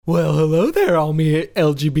Well, hello there, all me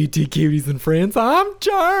LGBT cuties and friends. I'm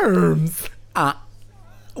Germs.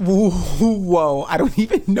 Whoa, I don't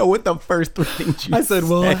even know what the first three things you I said,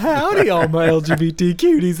 well, howdy, all my LGBT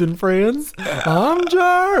cuties and friends. I'm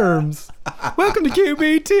Germs. Welcome to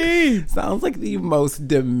QBT. Sounds like the most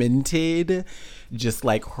demented, just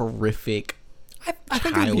like horrific. I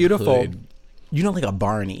think it's beautiful. You know, like a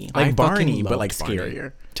Barney. I Like Barney, fucking but like loved Barney.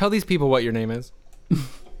 scarier. Tell these people what your name is.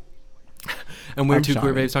 And we're I'm two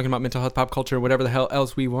queer Sean. babes talking about mental health, pop culture, whatever the hell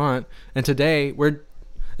else we want. And today we're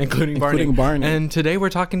including Barney. And today we're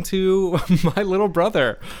talking to my little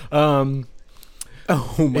brother. Oh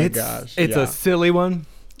my gosh. It's a silly one.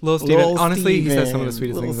 Little Steven. Little Honestly, he says Steven. some of the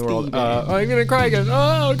sweetest things in the Little world. Steven. I'm gonna cry again.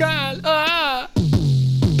 Oh God. Ah.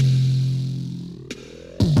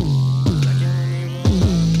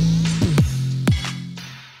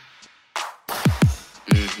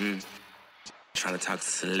 Trying to talk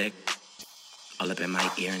slick, all up in my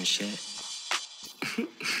ear and shit.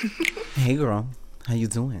 Hey girl, how you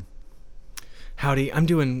doing? Howdy. I'm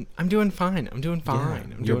doing fine. I'm doing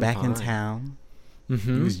fine. You're back in town.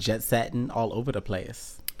 Mm-hmm. You was jet setting all over the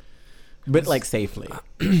place, but like safely.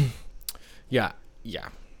 Yeah. Yeah.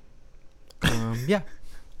 Yeah.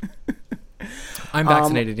 I'm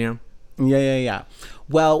vaccinated, you know. Yeah.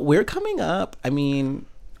 Well, we're coming up. I mean,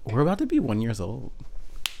 we're about to be 1 year old.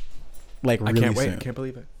 Like I really can't wait. soon. I can't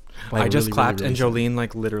believe it. Like, I just really, clapped really, and really Jolene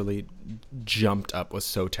like literally jumped up, was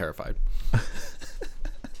so terrified. It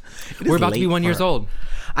is We're about to be late 1 year for- old.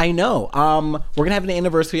 I know. We're gonna have an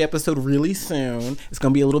anniversary episode really soon. It's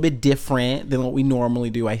gonna be a little bit different than what we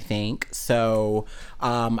normally do, I think. So,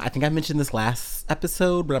 I think I mentioned this last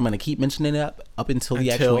episode, but I'm gonna keep mentioning it up until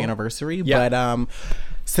the actual anniversary. Yeah. But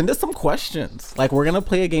send us some questions. Like, we're gonna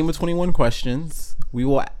play a game of 21 questions. We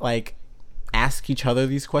will like ask each other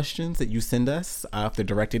these questions that you send us, if they're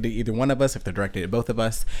directed to either one of us, if they're directed at both of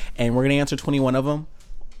us, and we're gonna answer 21 of them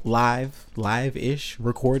live-ish,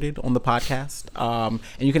 recorded on the podcast. And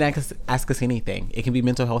you can ask us anything. It can be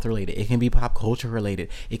mental health related. It can be pop culture related.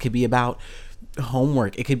 It could be about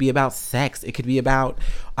homework. It could be about sex. It could be about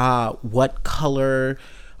what color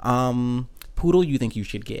poodle you think you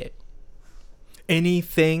should get.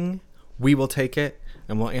 Anything, we will take it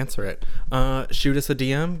and we'll answer it. Shoot us a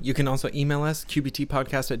DM. You can also email us,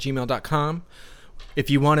 qbtpodcast@gmail.com. If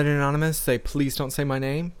you want it anonymous, say, please don't say my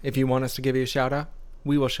name. If you want us to give you a shout out,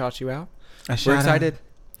 we will shout you out. We're excited.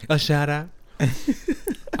 A shout out.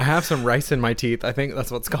 I have some rice in my teeth. I think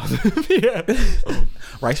that's what's called. Yeah.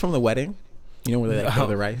 Rice from the wedding? You know where they throw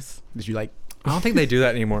the rice? Did you like... I don't think they do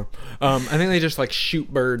that anymore. I think they just like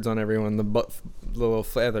shoot birds on everyone. The little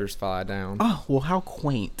feathers fly down. Oh, well, how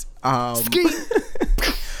quaint. Ski.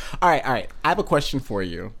 All right. I have a question for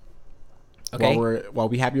you. Okay. While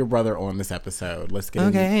we have your brother on this episode, let's get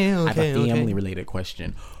Okay, into, I have a okay. family-related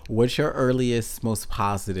question. What's your earliest, most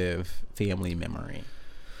positive family memory?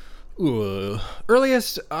 Ooh.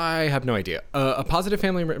 Earliest, I have no idea. A positive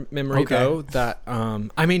family memory, Okay. though, that,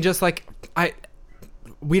 I mean, just like,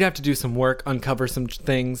 we'd have to do some work, uncover some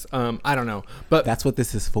things. I don't know. But That's what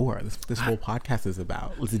this is for. This whole podcast is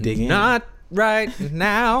about. Let's dig in. not right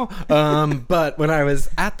now. But when I was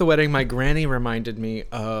at the wedding, my granny reminded me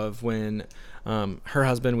of when her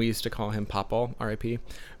husband, we used to call him Papa, R.I.P.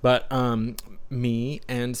 But me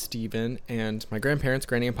and Steven and my grandparents,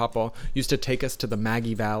 Granny and Papa, used to take us to the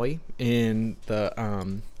Maggie Valley in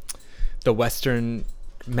the western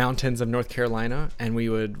mountains of North Carolina, and we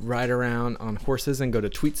would ride around on horses and go to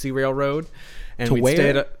Tweetsie Railroad. And To we'd where? stay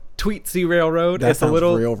at Tweetsie Railroad. That It's sounds a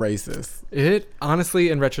little real racist. It honestly,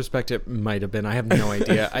 in retrospect, it might have been. I have no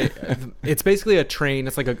idea. It's basically a train.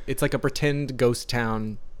 It's like a pretend ghost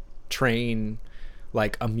town train,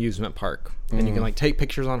 like amusement park, and you can like take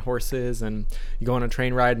pictures on horses, and you go on a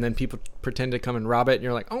train ride, and then people pretend to come and rob it, and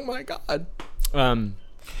you're like, oh my god.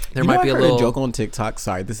 There might be a little joke on TikTok.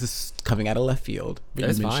 Sorry, this is coming out of left field. But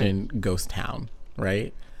That's you fine. mentioned Ghost Town,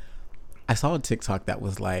 right? I saw a TikTok that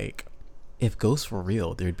was like, if ghosts were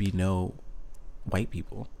real, there'd be no white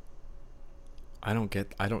people. I don't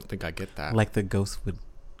think I get that. Like the ghosts would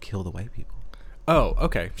kill the white people. Oh,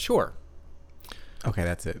 okay, sure. Okay,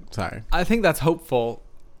 that's it. Sorry. I think that's hopeful.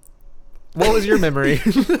 What was your memory?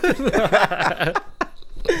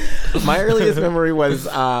 My earliest memory was,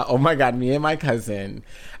 oh my God, me and my cousin.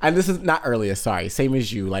 And this is not earliest, sorry. Same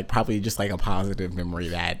as you, like probably just like a positive memory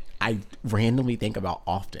that I randomly think about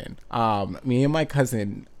often. Me and my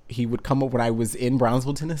cousin, he would come up when I was in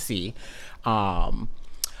Brownsville, Tennessee.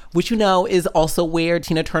 Which, you know, is also where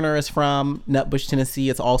Tina Turner is from, Nutbush, Tennessee.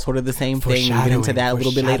 It's all sort of the same thing. We'll get into that a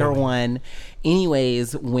little bit later on.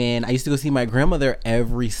 Anyways, when I used to go see my grandmother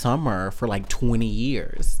every summer for like 20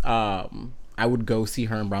 years. I would go see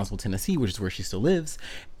her in Brownsville, Tennessee, which is where she still lives,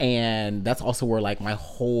 and that's also where like my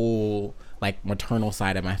whole like maternal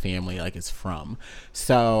side of my family like is from.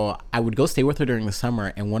 So I would go stay with her during the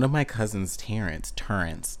summer, and one of my cousins, Terrence,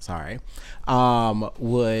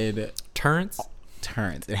 would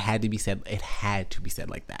Terrence. It had to be said. It had to be said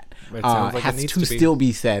like that. It sounds like it has needs to to be. still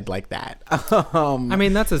be said like that. I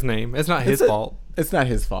mean, that's his name. It's not his fault. It's not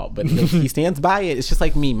his fault, but he stands by it. It's just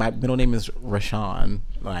like me. My middle name is Rashawn,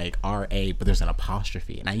 like R-A, but there's an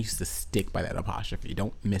apostrophe, and I used to stick by that apostrophe.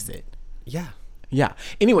 Don't miss it. Yeah. Yeah.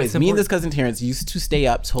 Anyways, It's me and important. this cousin Terrence used to stay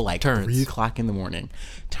up till like Terrence. 3 o'clock in the morning.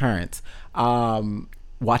 Terrence. Watching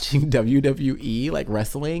WWE, like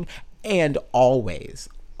wrestling, and always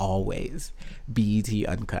BET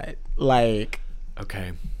Uncut. Like,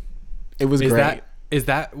 Okay. it was great. Is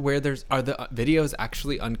that where are the videos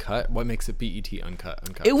actually uncut? What makes it BET uncut?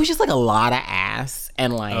 It was just like a lot of ass,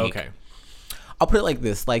 and like, Okay. I'll put it like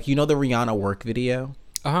this, like, you know the Rihanna work video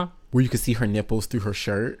Uh-huh. where you could see her nipples through her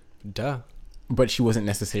shirt, Duh. but she wasn't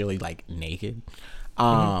necessarily like naked.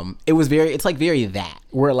 It was it's like very that,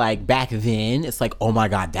 where like back then it's like, oh my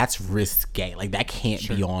god, that's risque, like that can't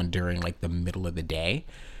be on during like the middle of the day.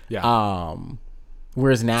 Yeah.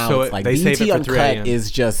 Whereas now So it's like they save BET it for 3 Uncut a.m. is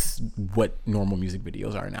just what normal music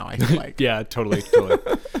videos are now, I feel like. Yeah, totally.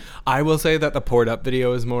 I will say that the poured up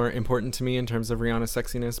video is more important to me in terms of Rihanna's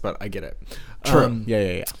sexiness, but I get it. True.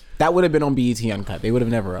 Yeah. That would have been on BET Uncut. They would have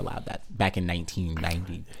never allowed that back in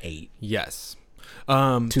 1998. Yes.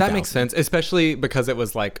 That makes sense, especially because it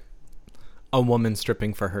was like a woman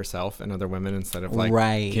stripping for herself and other women instead of like,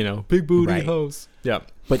 Right. you know, big booty Right. hoes. Yeah.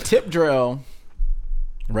 But Tip Drill,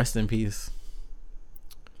 rest in peace.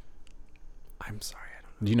 I'm sorry, I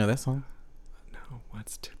don't Do you know that song? know.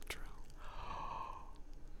 What's tip drill?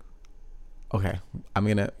 Okay,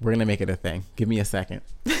 we're gonna make it a thing. Give me a second.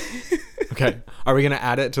 Okay. Are we going to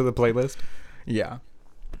add it to the playlist? Yeah.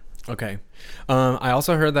 Okay. I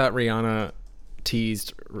also heard that Rihanna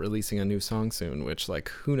teased releasing a new song soon, which like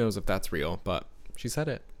who knows if that's real, but she said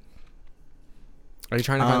it. Are you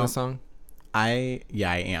trying to find the song? I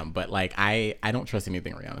am, but like I don't trust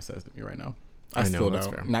anything Rihanna says to me right now. I know, still that's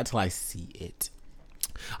don't. fair. Not till I see it.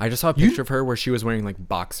 I just saw a picture of her where she was wearing like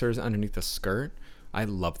boxers underneath the skirt. I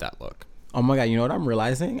love that look. Oh my god, you know what I'm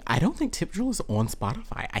realizing? I don't think Tip Drill is on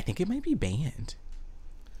Spotify. I think it might be banned.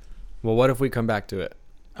 Well, what if we come back to it?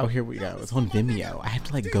 Oh, here we go. It's on Vimeo. I have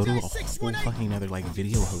to like go to a whole fucking other like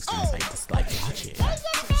video hosting site to like watch it.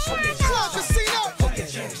 Club Casino.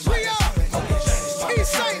 We up.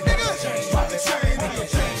 East Side, nigga.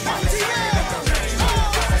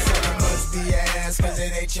 Must be ass, cause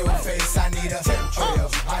it ain't your face. I need a tip drill.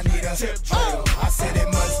 I need a tip drill. I said it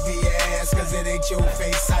must be ass, cause it ain't your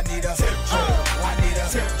face. I need a tip drill. I need a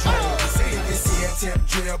tip drill. Say if you see a tip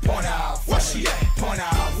drill, point out. Where she at? Point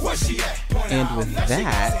out. Where she at? Point And out. with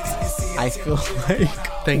that, I feel like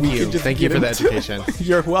Thank we you. could just Thank you get for the into- education.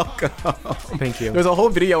 You're welcome. Thank you. There's a whole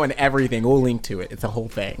video and everything. We'll link to it. It's a whole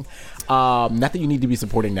thing. Not that you need to be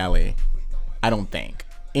supporting Nelly. I don't think.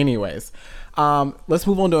 Anyways, let's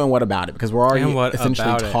move on to What About It, because we're already And what essentially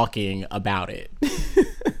about it? talking about it.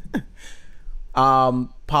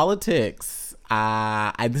 Politics.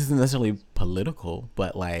 This isn't necessarily political,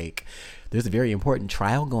 but like there's a very important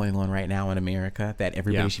trial going on right now in America that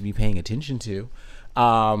everybody Yeah. should be paying attention to.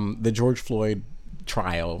 The George Floyd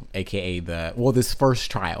trial, aka this first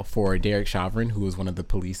trial for Derek Chauvin, who was one of the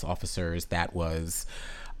police officers that was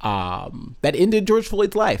that ended George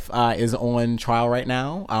Floyd's life, is on trial right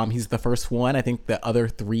now. He's the first one. I think the other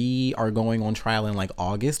 3 are going on trial in like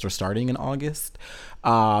August or starting in August.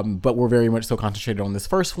 But we're very much so concentrated on this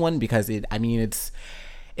first one because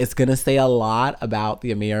it's gonna say a lot about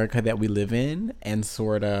the America that we live in, and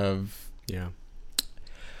sort of Yeah.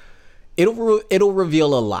 it'll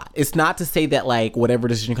reveal a lot. It's not to say that like whatever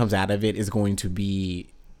decision comes out of it is going to be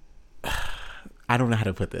I don't know how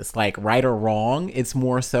to put this, like right or wrong. It's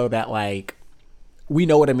more so that like we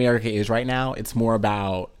know what America is right now. It's more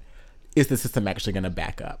about, is the system actually going to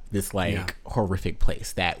back up this like horrific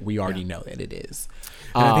place that we already know that it is.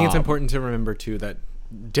 And I think it's important to remember too that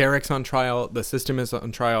Derek's on trial, the system is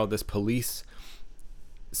on trial, this police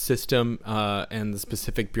system and the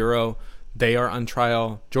specific bureau, they are on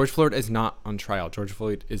trial. George Floyd is not on trial. George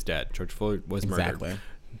Floyd is dead. George Floyd was murdered. Exactly.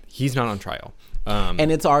 He's not on trial.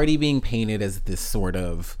 And it's already being painted as this sort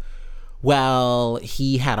of, well,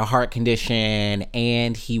 he had a heart condition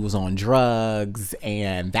and he was on drugs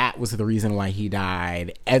and that was the reason why he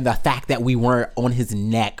died. And the fact that we weren't on his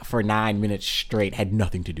neck for 9 minutes straight had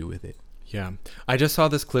nothing to do with it. Yeah. I just saw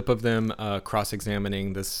this clip of them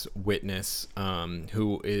cross-examining this witness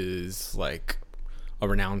who is like a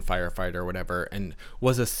renowned firefighter or whatever, and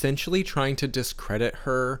was essentially trying to discredit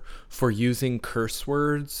her for using curse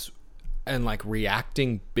words and like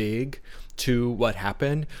reacting big to what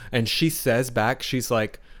happened. And she says back, she's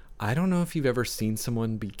like, I don't know if you've ever seen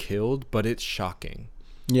someone be killed, but it's shocking.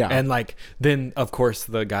 Yeah. And like, then of course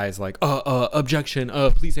the guy's like, objection,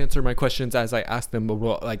 please answer my questions as I ask them, blah,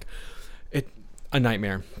 blah, blah. Like, a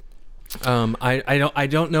nightmare. I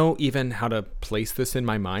don't know even how to place this in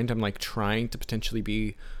my mind. I'm like trying to potentially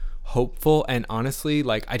be hopeful, and honestly,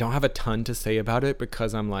 like, I don't have a ton to say about it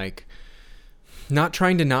because I'm like not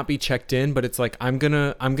trying to not be checked in, but it's like I'm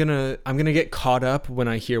gonna get caught up when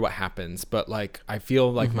I hear what happens, but like I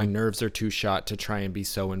feel like my nerves are too shot to try and be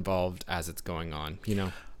so involved as it's going on, you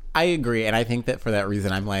know. I agree, and I think that for that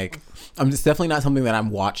reason I'm just definitely not something that I'm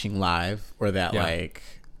watching live, or that like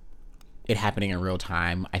it happening in real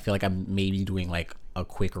time. I feel like I'm maybe doing like a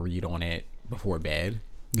quick read on it before bed.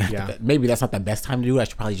 Yeah. Maybe that's not the best time to do it. I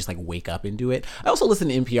should probably just like wake up and do it. I also listen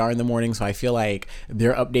to NPR in the morning, so I feel like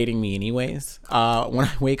they're updating me anyways when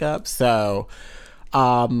I wake up. So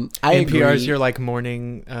NPR is your like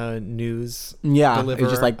morning news. Yeah, deliverer? it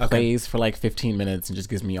just like plays for like 15 minutes and just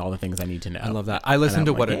gives me all the things I need to know. I love that. I listen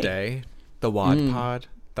to What a Day, the WAD Pod.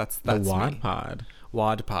 That's the WAD me. Pod.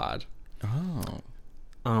 WAD Pod. Oh,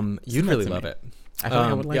 you'd really love it. I feel like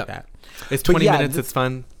I would like that. It's 20 minutes. It's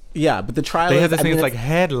fun. Yeah, but the trial. They have this thing. It's like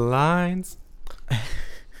headlines.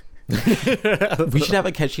 We should have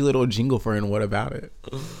a catchy little jingle for "And What About It."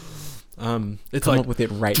 It's Come like up with it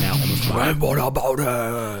right now. And what about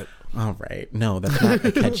it? All right, no, that's not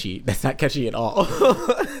catchy. That's not catchy at all.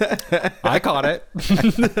 I caught it. Do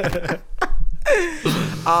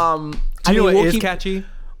you know what is catchy?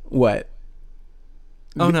 What?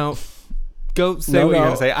 Oh no. Go say what you're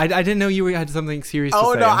going to say. I didn't know you had something serious to say.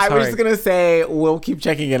 Oh, no. I was sorry. just going to say we'll keep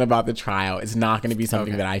checking in about the trial. It's not going to be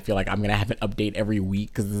something that I feel like I'm going to have an update every week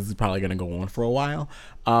because this is probably going to go on for a while.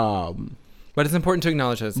 But it's important to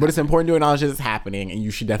acknowledge this. But it's important to acknowledge that it's happening, and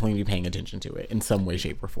you should definitely be paying attention to it in some way,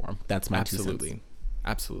 shape, or form. That's my 2 cents.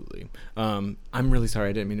 Absolutely. I'm really sorry.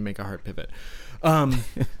 I didn't mean to make a hard pivot.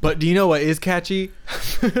 But do you know what is catchy?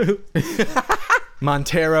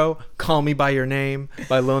 Montero, Call Me By Your Name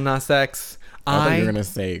by Lil Nas X. I thought you were going to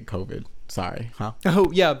say COVID. Sorry. Huh?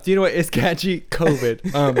 Oh, yeah. Do you know what is catchy?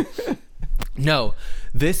 COVID. No.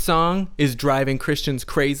 This song is driving Christians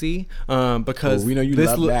crazy because... we know you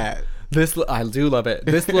love that. I do love it.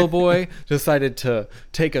 This little boy decided to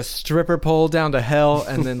take a stripper pole down to hell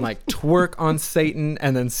and then like twerk on Satan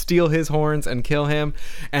and then steal his horns and kill him.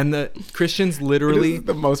 And the Christians literally... This is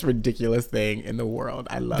the most ridiculous thing in the world.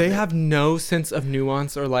 I love it. They have no sense of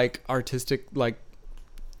nuance or like artistic like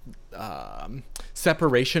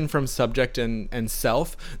separation from subject and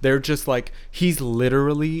self. They're just like, he's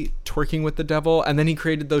literally twerking with the devil, and then he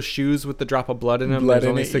created those shoes with the drop of blood in them. There's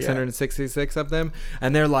only 666 of them,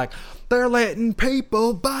 and they're like, they're letting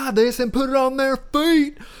people buy this and put it on their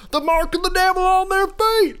feet, the mark of the devil on their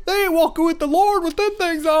feet. They ain't walking with the Lord with them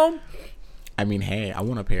things on. I mean, hey, I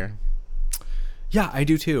want a pair. Yeah, I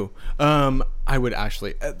do too. I would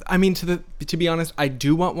actually, I mean, to be honest, I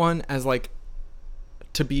do want one as like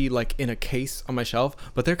to be like in a case on my shelf,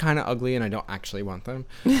 but they're kind of ugly and I don't actually want them.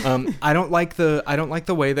 I don't like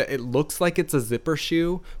the way that it looks like it's a zipper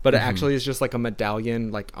shoe, but it actually is just like a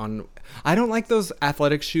medallion like on. I don't like those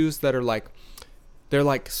athletic shoes that are like, they're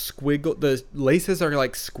like squiggle, the laces are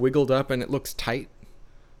like squiggled up and it looks tight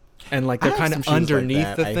and like they're kind of underneath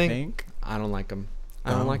like that, the thing. I think. I don't like them.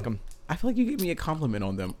 I don't like them. I feel like you gave me a compliment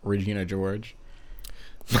on them, Regina George.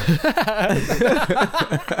 I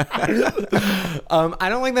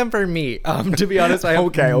don't like them for me. To be honest, I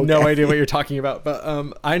have no idea what you're talking about.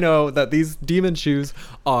 But I know that these demon shoes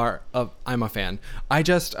are. I'm a fan. I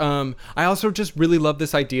also just really love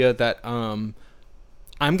this idea that I'm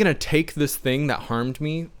gonna take this thing that harmed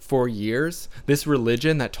me for years, this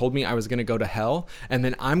religion that told me I was gonna go to hell, and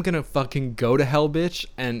then I'm gonna fucking go to hell, bitch,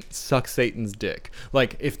 and suck Satan's dick.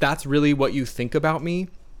 Like, if that's really what you think about me,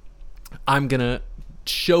 I'm gonna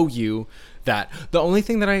show you that. The only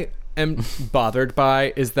thing that I am bothered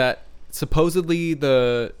by is that supposedly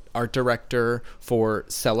the art director for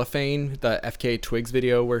Cellophane, the FKA Twigs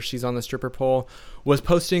video where she's on the stripper pole, was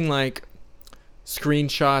posting like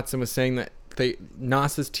screenshots and was saying that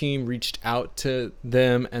Nas's team reached out to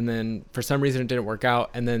them, and then for some reason it didn't work out,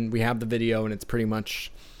 and then we have the video and it's pretty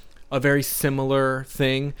much a very similar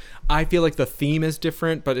thing. I feel like the theme is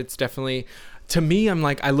different, but it's definitely, to me, I'm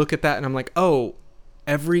like, I look at that and I'm like, oh,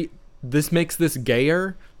 this makes this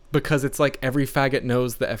gayer because it's like every faggot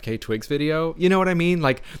knows the FK Twigs video. You know what I mean?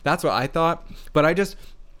 Like, that's what I thought. But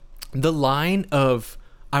the line of,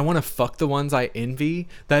 I want to fuck the ones I envy,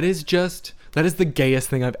 that is just That is the gayest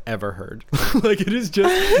thing I've ever heard. Like, it is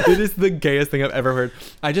the gayest thing I've ever heard.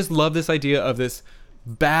 I just love this idea of this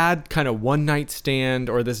bad kind of one night stand,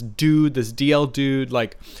 or this DL dude,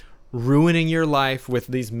 like ruining your life with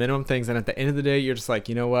these minimum things. And at the end of the day, you're just like,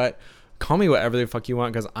 you know what? Call me whatever the fuck you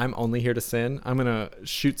want, because I'm only here to sin. I'm gonna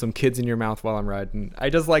shoot some kids in your mouth while I'm riding.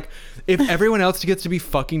 I just like, if everyone else gets to be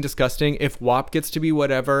fucking disgusting, if WAP gets to be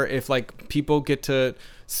whatever, if like people get to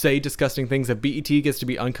say disgusting things, if BET gets to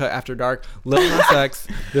be uncut after dark, Lil Nas X,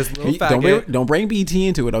 this little faggot. Don't bring BET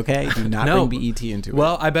into it, okay? Do not bring BET into it.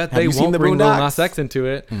 Well, I bet they won't bring Lil Nas X into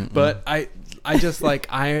it. But I just like,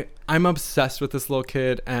 I'm obsessed with this little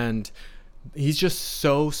kid, and he's just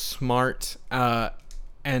so smart.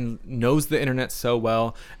 And knows the internet so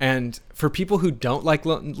well. And for people who don't like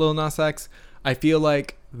Lil Nas X, I feel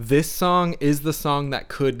like this song is the song that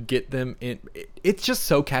could get them in. It's just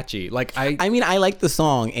so catchy. Like I mean, I like the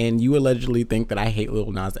song, and you allegedly think that I hate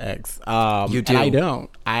Lil Nas X. You do. And I don't.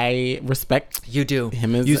 I respect you do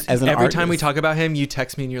him as an every artist. time we talk about him, you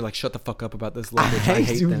text me and you're like, shut the fuck up about this little bitch. I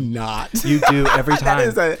hate them. Not. You do every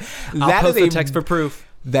time. I'll post the text for proof.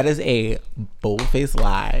 That is a bold-faced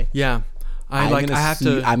lie. Yeah.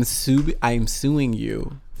 I'm suing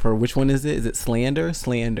you for, which one is it? Is it slander?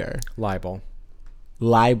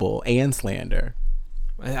 Libel and slander.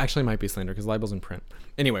 It actually might be slander, because libel's in print.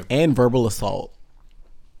 Anyway. And verbal assault.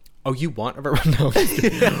 Oh, you want a verbal? No.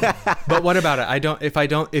 But what about it?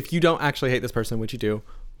 If you don't actually hate this person, which you do.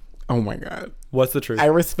 Oh my God. What's the truth? I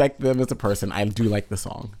respect them as a person. I do like the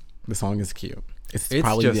song. The song is cute. It's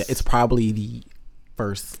probably the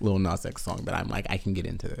first Lil Nas X song that I'm like, I can get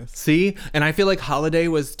into this. See? And I feel like Holiday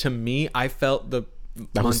was, to me, I felt the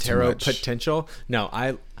that Montero potential. No,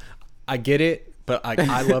 I get it, but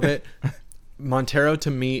I love it. Montero to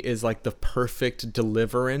me is like the perfect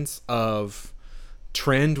deliverance of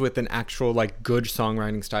trend with an actual like good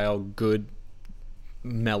songwriting style, good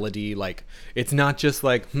melody. Like, it's not just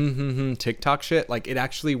like TikTok shit. Like, it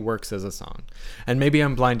actually works as a song. And maybe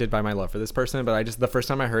I'm blinded by my love for this person, but the first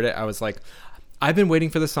time I heard it, I was like, I've been waiting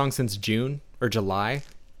for this song since June or July.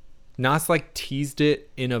 Nas like teased it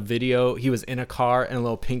in a video. He was in a car in a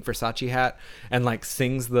little pink Versace hat and like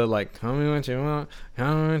sings the like, tell me what you want,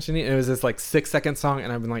 tell me what you need. It was this like 6-second song,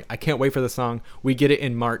 and I've been like, I can't wait for the song. We get it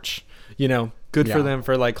in March. You know, good for them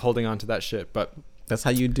for like holding on to that shit. But that's how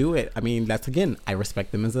you do it. I mean, that's, again, I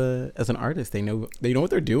respect them as an artist. They know what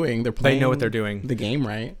they're doing. They know what they're doing. The game,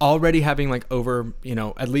 right? Already having like over, you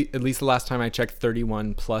know, at least the last time I checked,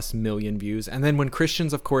 31+ million views. And then when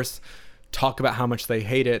Christians, of course, talk about how much they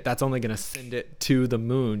hate it, that's only going to send it to the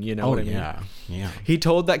moon. You know what I mean? Yeah. He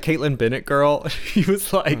told that Caitlyn Bennett girl, he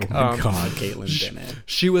was like, oh my God, Caitlyn Bennett.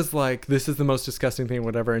 She was like, this is the most disgusting thing,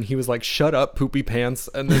 whatever. And he was like, shut up, poopy pants.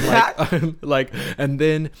 And then like, and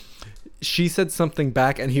then she said something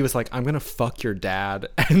back, and he was like, I'm gonna fuck your dad.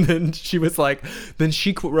 And then she was like, then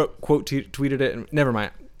she tweeted it, and never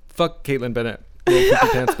mind, fuck Caitlyn Bennett, little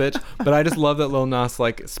poopy pants bitch. But I just love that Lil Nas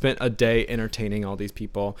like spent a day entertaining all these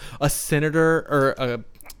people. A senator or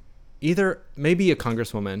maybe a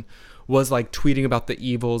congresswoman was like tweeting about the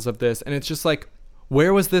evils of this, and it's just like,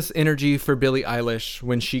 where was this energy for Billie Eilish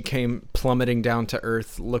when she came plummeting down to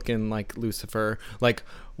earth looking like Lucifer? Like,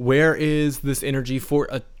 where is this energy for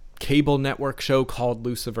a cable network show called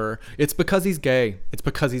Lucifer? It's because he's gay. And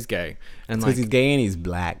because he's gay and he's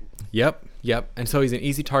black. Yep. And so he's an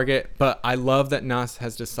easy target. But I love that Nas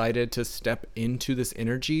has decided to step into this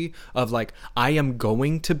energy of like, I am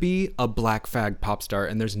going to be a black fag pop star,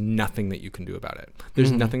 and there's nothing that you can do about it.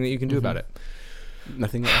 There's nothing that you can do about it.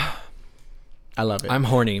 Nothing. I love it. I'm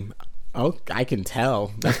horny. Oh, I can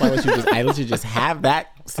tell. That's why I let you just have that,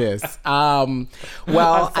 sis.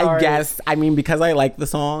 Well, I guess, I mean, because I like the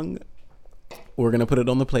song, we're gonna put it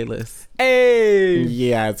on the playlist. Hey,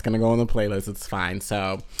 yeah, it's gonna go on the playlist. It's fine.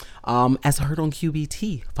 So, as heard on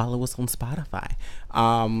QBT, follow us on Spotify.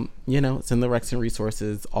 You know, it's in the Rex and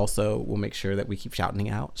Resources. Also, we'll make sure that we keep shouting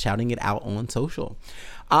it out on social.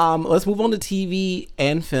 Let's move on to TV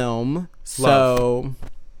and film. So,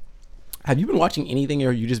 have you been watching anything,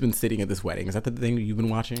 or have you just been sitting at this wedding? Is that the thing that you've been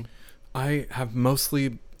watching? I have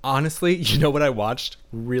mostly, honestly, you know what I watched?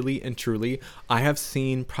 Really and truly, I have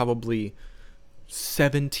seen probably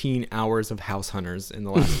 17 hours of House Hunters in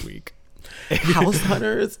the last week. House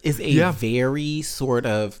Hunters is a very sort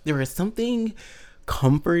of, there is something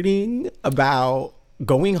comforting about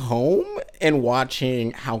going home and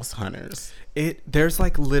watching House Hunters. There's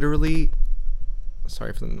like literally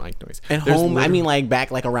Sorry for the mic noise. And There's home, I literally- mean, like,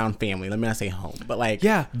 back, like, around family. Let me not say home, but, like,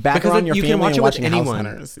 Yeah, back because around your you family can watch and it with watching House anyone.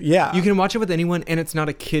 Hunters. Yeah. You can watch it with anyone, and it's not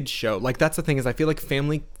a kid's show. Like, that's the thing, is I feel like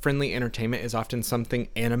family-friendly entertainment is often something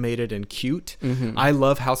animated and cute. I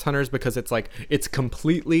love House Hunters because it's like,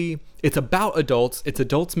 it's about adults. It's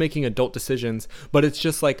adults making adult decisions, but it's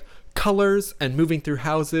just like colors and moving through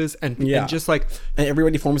houses and just like, and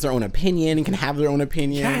everybody forms their own opinion and can have their own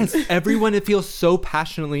opinion. yes, everyone, it feels so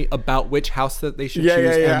passionately about which house that they should Yeah,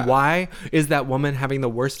 choose yeah, yeah. and why is that woman having the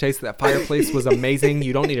worst taste. That fireplace was amazing.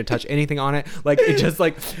 You don't need to touch anything on it. Like, it just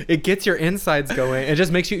like, it gets your insides going. It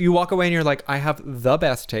just makes you walk away and you're like, I have the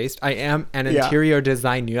best taste. I am an interior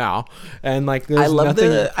designer. And like, there's I love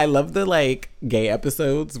nothing. I love the like gay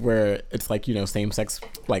episodes where it's like, you know, same sex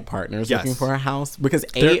like partners Yes. looking for a house, because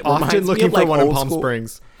They're it reminds often me looking of, for like, one in old Palm school-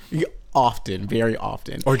 Springs. Yeah, often, very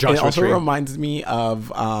often. Or And Joshua it also Tree. reminds me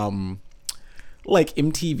of like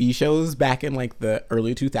MTV shows back in like the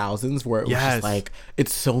early 2000s where it was Yes. just like,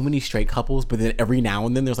 it's so many straight couples, but then every now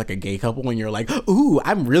and then there's like a gay couple and you're like, ooh,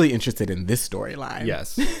 I'm really interested in this storyline.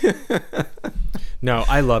 Yes. No,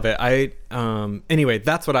 I love it. Anyway,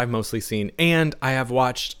 that's what I've mostly seen. And I have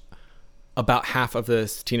watched about half of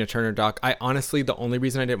this Tina Turner doc. I honestly, the only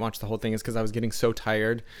reason I didn't watch the whole thing is because I was getting so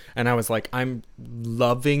tired and I was like, I'm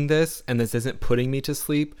loving this and this isn't putting me to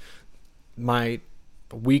sleep. My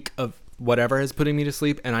week of whatever is putting me to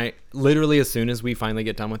sleep, and I literally, as soon as we finally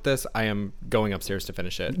get done with this, I am going upstairs to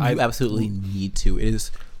finish it. You absolutely need to. It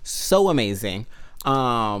is so amazing.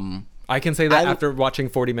 I can say that I- after watching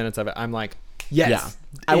 40 minutes of it, I'm like, yes. Yeah.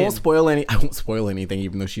 I won't spoil anything,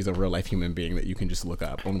 even though she's a real life human being that you can just look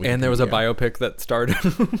up on And there was a Wikipedia. biopic that starred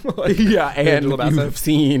like, Yeah, and Angela Bassett. you've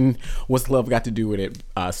seen What's Love Got to Do with It,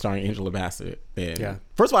 starring Angela Bassett. And Yeah.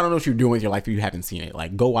 First of all, I don't know what you're doing with your life if you haven't seen it.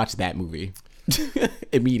 Like, go watch that movie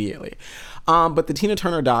immediately. But the Tina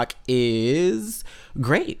Turner doc is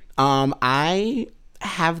great. I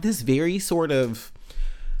have this very sort of,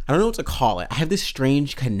 I don't know what to call it. I have this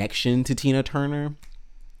strange connection to Tina Turner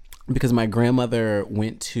because my grandmother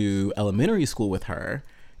went to elementary school with her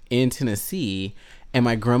in Tennessee. And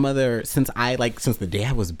my grandmother, since the day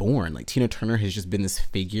I was born, like, Tina Turner has just been this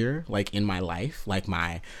figure, like, in my life. Like,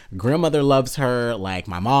 my grandmother loves her, like,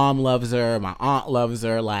 my mom loves her, my aunt loves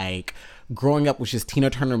her. Like, growing up with just Tina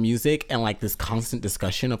Turner music and, like, this constant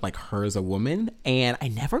discussion of, like, her as a woman. And I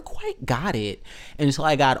never quite got it until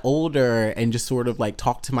I got older and just sort of, like,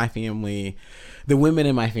 talked to my family, the women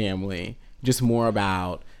in my family, just more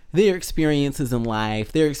about their experiences in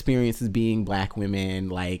life, their experiences being Black women,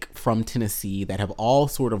 like, from Tennessee, that have all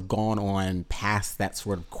sort of gone on past that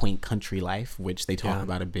sort of quaint country life, which they talk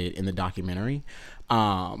about a bit in the documentary.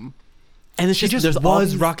 And it's She just, just there's all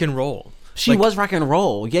was these- rock and roll. She was rock and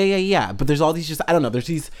roll. Yeah. But there's all these just, I don't know, there's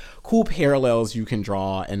these cool parallels you can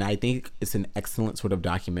draw. And I think it's an excellent sort of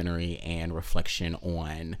documentary and reflection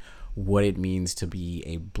on what it means to be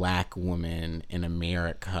a Black woman in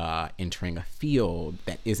America entering a field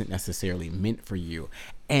that isn't necessarily meant for you.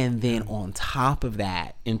 And then on top of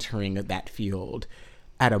that, entering that field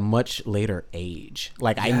at a much later age.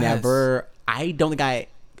 Like, I don't think I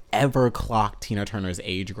ever clocked Tina Turner's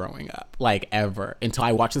age growing up, like, ever, until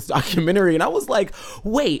I watched this documentary. And I was like,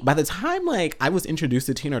 wait, by the time, like, I was introduced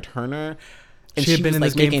to Tina Turner, and She had been was, in like,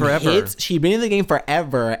 this game making forever. hits, she'd been in the game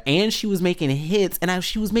forever, and she was making hits, and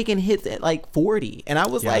she was making hits at, like, 40. And I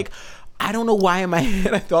was like, I don't know why in my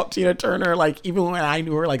head I thought Tina Turner, like, even when I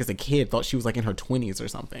knew her, like, as a kid, thought she was, like, in her 20s or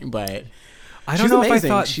something. But I don't she's know amazing. if I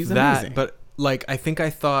thought She's that, amazing. but like, I think I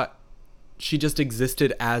thought she just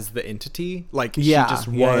existed as the entity. Like, Yeah, she just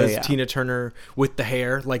yeah, was yeah. Tina Turner with the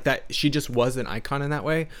hair, like that. She just was an icon in that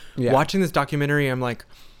way. Yeah. Watching this documentary, I'm like,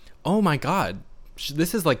 oh my God,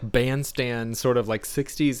 this is like bandstand sort of like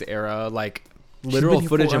 60s era, like literal been here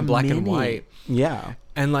footage for in a black and minute. white. Yeah.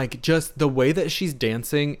 And like, just the way that she's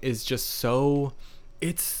dancing is just so,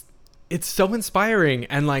 it's so inspiring.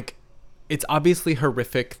 And like, it's obviously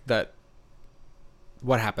horrific that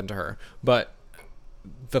what happened to her, but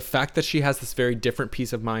the fact that she has this very different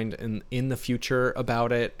peace of mind in the future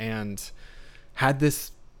about it, and had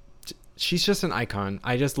this, she's just an icon.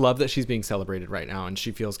 I just love that she's being celebrated right now, and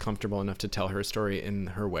she feels comfortable enough to tell her story in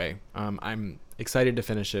her way. I'm excited to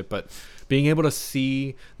finish it, but being able to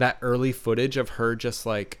see that early footage of her just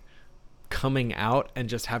like coming out and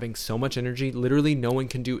just having so much energy, literally no one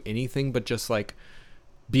can do anything but just like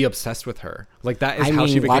be obsessed with her. Like, that is how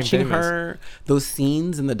she became watching famous. her, those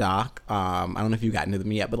scenes in the doc, I don't know if you've gotten to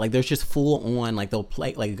them yet, but like, there's just full on, like, they'll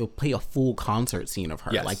play a full concert scene of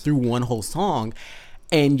her, Yes. like, through one whole song,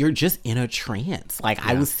 and you're just in a trance. Like,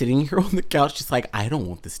 I was sitting here on the couch just like, I don't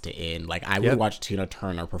want this to end. Like, I would Yep. watch Tina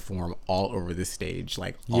Turner perform all over this stage,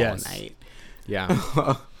 like, all Yes. night.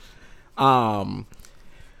 Yeah.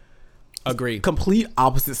 Agree. Complete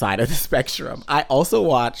opposite side of the spectrum. I also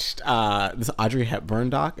watched this Audrey Hepburn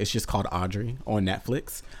doc. It's just called Audrey on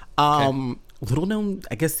Netflix. Little known,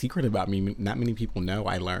 I guess, secret about me, not many people know,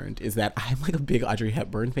 I learned, is that I'm like a big Audrey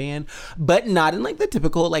Hepburn fan, but not in like the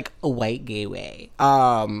typical like a white gay way,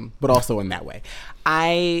 but also in that way.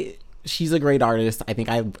 She's a great artist. I think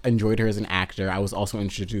I enjoyed her as an actor. I was also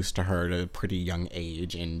introduced to her at a pretty young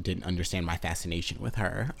age and didn't understand my fascination with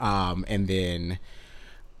her. And then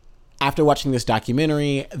after watching this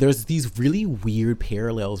documentary, there's these really weird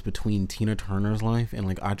parallels between Tina Turner's life and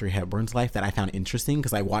like Audrey Hepburn's life that I found interesting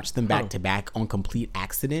because I watched them back to back on complete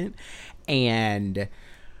accident. And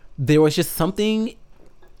there was just something,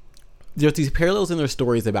 there's these parallels in their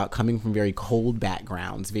stories about coming from very cold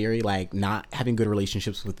backgrounds, very like not having good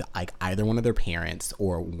relationships with like either one of their parents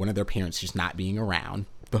or one of their parents just not being around,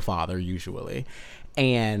 the father usually.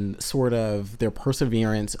 And sort of their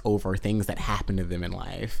perseverance over things that happen to them in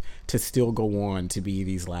life to still go on to be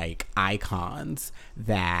these like icons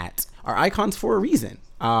that are icons for a reason.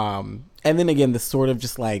 And then again, this sort of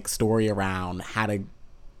just like story around how to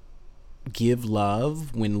give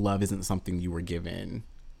love when love isn't something you were given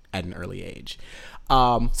at an early age.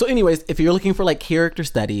 So anyways, if you're looking for like character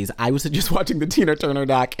studies, I would suggest watching the Tina Turner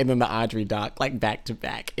doc and then the Audrey doc like back to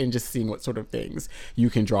back and just seeing what sort of things you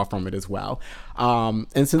can draw from it as well. And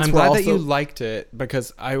since I'm glad that you liked it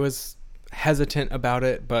because I was hesitant about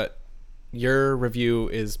it, but your review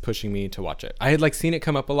is pushing me to watch it. I had like seen it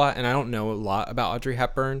come up a lot and I don't know a lot about Audrey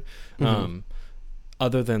Hepburn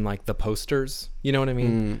other than like the posters, you know what I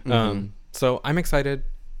mean? So I'm excited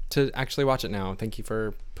to actually watch it now. Thank you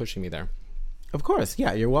for pushing me there. Of course.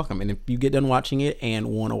 Yeah, you're welcome. And if you get done watching it and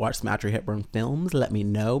want to watch some Audrey Hepburn films, let me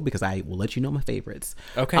know because I will let you know my favorites.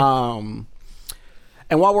 Okay. And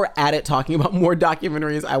while we're at it, talking about more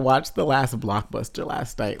documentaries, I watched The Last Blockbuster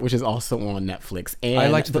last night, which is also on Netflix. And I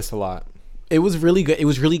liked this a lot. It was really good. It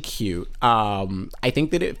was really cute. I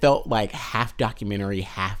think that it felt like half documentary,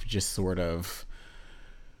 half just sort of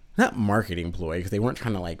not marketing ploy because they weren't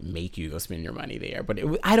trying to like make you go spend your money there, but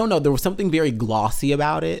I don't know, there was something very glossy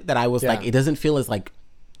about it that I was like, it doesn't feel as like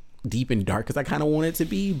deep and dark as I kind of want it to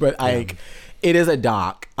be, but like it is a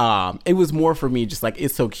doc. It was more for me just like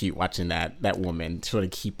it's so cute watching that woman sort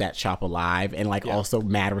of keep that shop alive and like also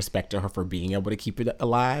mad respect to her for being able to keep it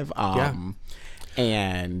alive.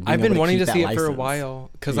 And I've been wanting to see it for a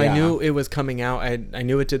while because I knew it was coming out. I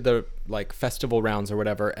knew it did the like festival rounds or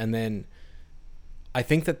whatever, and then I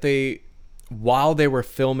think that while they were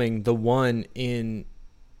filming, the one in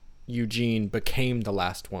Eugene became the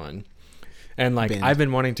last one. And like, I've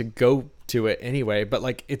been wanting to go to it anyway, but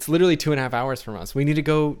like, it's literally 2.5 hours from us. We need to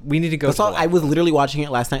go. That's all. I was literally watching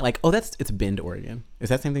it last night. Like, it's Bend, Oregon. Is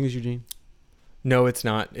that the same thing as Eugene? No, it's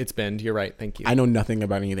not. It's Bend. You're right. Thank you. I know nothing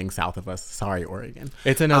about anything south of us. Sorry, Oregon.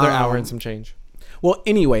 It's another hour and some change. Well,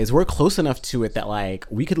 anyways, we're close enough to it that like,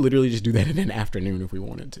 we could literally just do that in an afternoon if we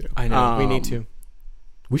wanted to. I know. We need to.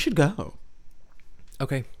 We should go.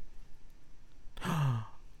 Okay.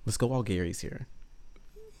 Let's go while Gary's here.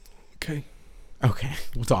 Okay.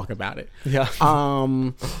 We'll talk about it. Yeah.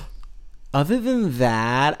 Other than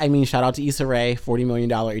that, I mean, shout out to Issa Rae, $40 million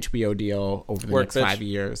HBO deal over the next 5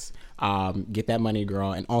 years. Get that money,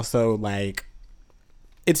 girl. And also, like,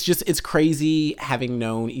 it's crazy having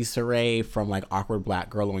known Issa Rae from like Awkward Black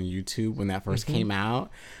Girl on YouTube when that first came out.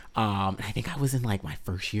 And I think I was in like my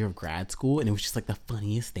first year of grad school and it was just like the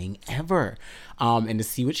funniest thing ever. And to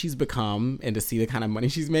see what she's become and to see the kind of money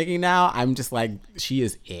she's making now, I'm just like, she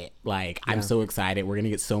is it. Like, I'm so excited. We're going to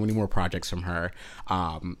get so many more projects from her.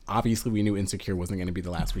 Obviously we knew Insecure wasn't going to be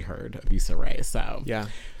the last we heard of Issa Rae. So yeah,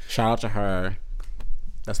 shout out to her.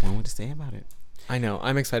 That's all I want to say about it. I know.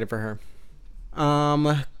 I'm excited for her.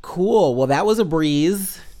 Cool. Well, that was a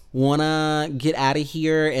breeze. Wanna get out of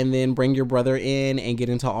here and then bring your brother in and get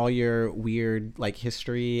into all your weird like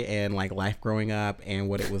history and like life growing up and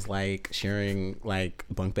what it was like sharing like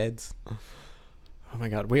bunk beds? Oh my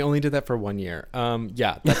god, we only did that for 1 year.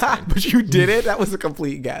 Yeah, that's fine. But you did it? That was a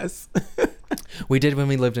complete guess. We did when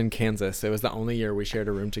we lived in Kansas. It was the only year we shared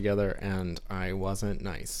a room together and I wasn't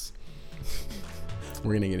nice.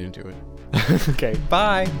 We're gonna get into it. Okay,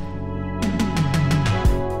 bye.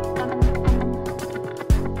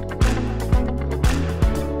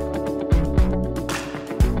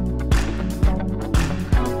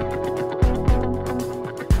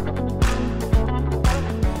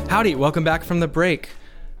 Howdy, welcome back from the break.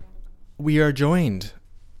 We are joined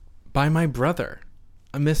by my brother,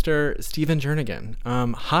 Mr. Stephen Jernigan.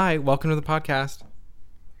 Hi, welcome to the podcast.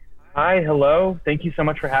 Hi, hello. Thank you so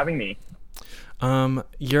much for having me.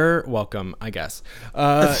 You're welcome, I guess.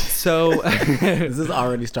 So This is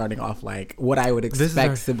already starting off like what I would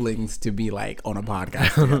expect siblings to be like on a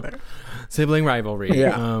podcast together. sibling rivalry.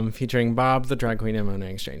 Yeah. Featuring Bob the drag queen and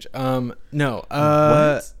Monet Exchange. No.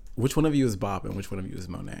 What? Which one of you is Bob and which one of you is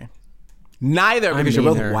Monet? Neither, because you're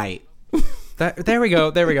both neither. white. There we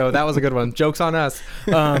go. That was a good one. Joke's on us.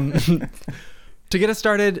 To get us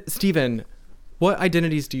started, Steven, what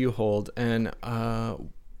identities do you hold, and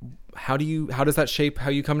how does that shape how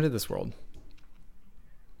you come into this world?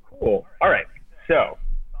 Cool. All right. So,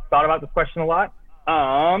 thought about this question a lot.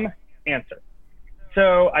 Answer.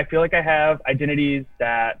 So, I feel like I have identities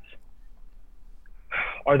that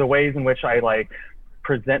are the ways in which I like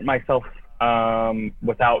present myself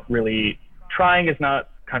without really trying is not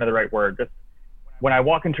kind of the right word. Just when I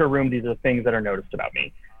walk into a room, these are things that are noticed about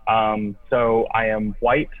me. So I am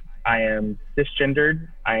white, I am cisgendered,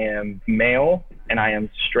 I am male, and I am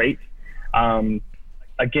straight.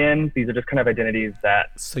 Again, these are just kind of identities that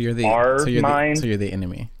mine. So you're the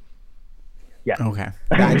enemy. Yeah. Okay.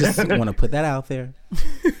 I just want to put that out there.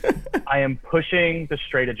 I am pushing the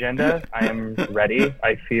straight agenda. I am ready.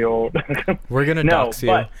 I feel. We're gonna dox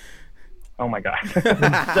you. Oh my god.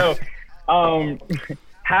 So,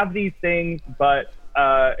 have these things, but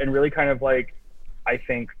and really kind of like, I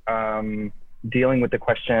think dealing with the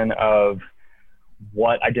question of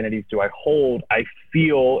what identities do I hold. I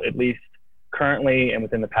feel, at least currently and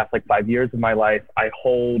within the past like 5 years of my life, I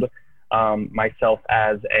hold myself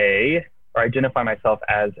as or identify myself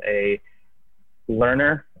as a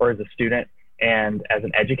learner or as a student and as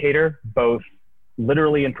an educator, both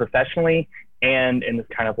literally and professionally, and in this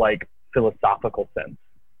kind of like philosophical sense,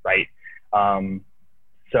 right?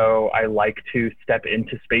 So I like to step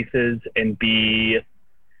into spaces and be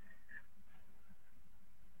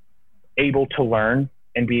able to learn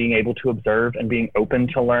and being able to observe and being open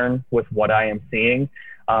to learn with what I am seeing.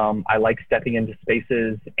 I like stepping into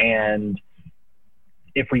spaces, and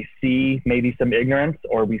if we see maybe some ignorance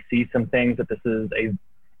or we see some things that this is a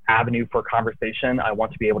avenue for conversation, I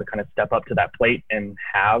want to be able to kind of step up to that plate and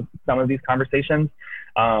have some of these conversations.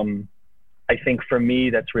 I think for me,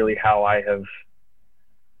 that's really how I have,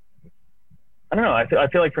 I don't know, I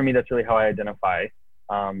feel like for me, that's really how I identify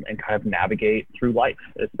and kind of navigate through life,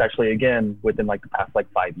 especially again, within like the past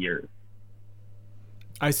like 5 years.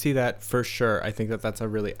 I see that for sure. I think that that's a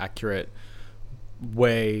really accurate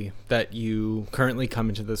way that you currently come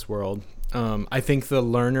into this world. I think the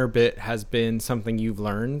learner bit has been something you've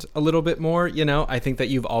learned a little bit more, you know. I think that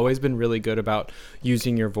you've always been really good about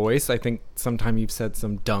using your voice. I think sometimes you've said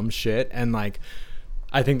some dumb shit, and like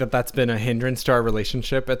I think that that's been a hindrance to our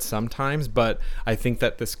relationship at some times, but I think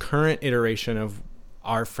that this current iteration of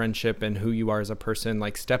our friendship and who you are as a person,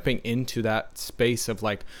 like stepping into that space of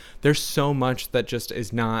like, there's so much that just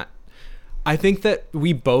is not, I think that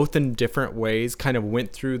we both in different ways kind of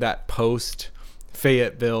went through that post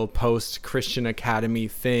Fayetteville, post Christian Academy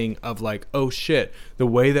thing of like, oh shit, the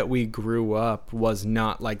way that we grew up was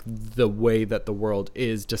not like the way that the world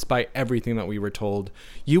is, despite everything that we were told.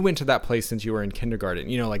 You went to that place since you were in kindergarten,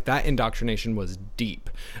 you know, like that indoctrination was deep.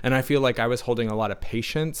 And I feel like I was holding a lot of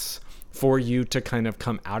patience for you to kind of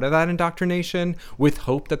come out of that indoctrination with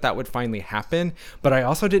hope that that would finally happen. But I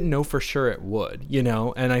also didn't know for sure it would, you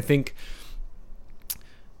know? And I think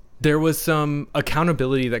there was some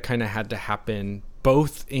accountability that kind of had to happen,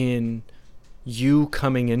 both in you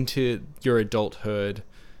coming into your adulthood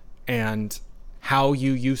and how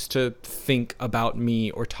you used to think about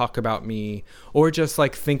me or talk about me, or just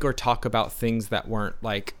like think or talk about things that weren't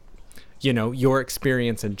like, you know, your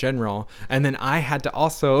experience in general. And then I had to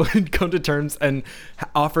also come to terms and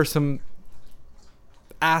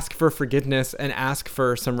ask for forgiveness and ask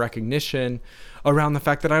for some recognition around the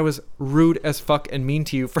fact that I was rude as fuck and mean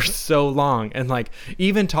to you for so long. And like,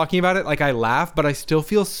 even talking about it, like I laugh, but I still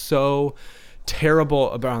feel so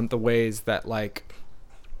terrible about the ways that like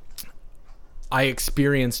I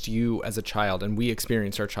experienced you as a child and we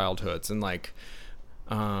experienced our childhoods. And like,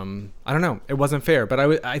 I don't know, it wasn't fair, but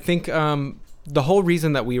I think the whole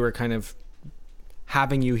reason that we were kind of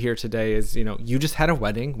having you here today is, you know, you just had a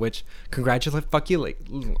wedding, which congratulations. I'm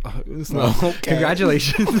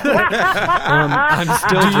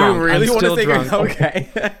still drunk. You really want to drunk. Okay.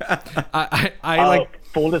 I like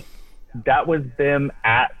that was them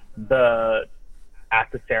at the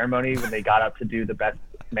ceremony when they got up to do the best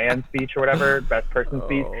man speech or whatever, best person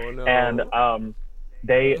speech. No. And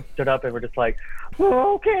they stood up and were just like,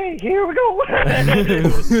 okay, here we go.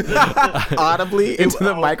 Audibly into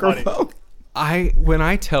the microphone. When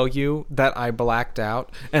I tell you that I blacked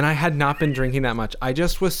out and I had not been drinking that much, I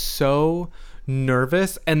just was so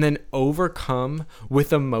nervous and then overcome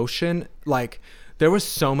with emotion. Like there was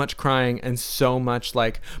so much crying and so much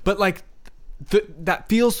like, but like that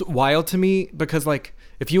feels wild to me because like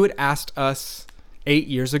if you had asked us 8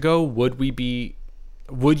 years ago, would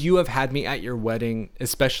you have had me at your wedding,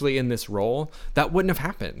 especially in this role? That wouldn't have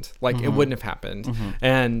happened. Like it wouldn't have happened.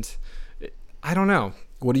 And I don't know.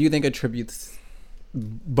 What do you think attributes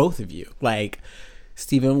both of you? Like,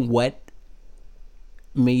 Stephen, what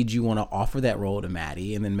made you want to offer that role to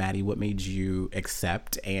Maddie? And then Maddie, what made you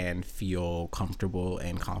accept and feel comfortable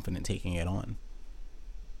and confident taking it on?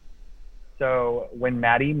 So when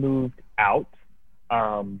Maddie moved out,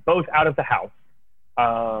 both out of the house,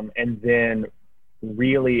 and then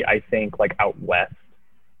really, I think like out west,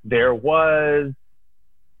 isn't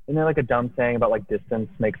there like a dumb saying about like distance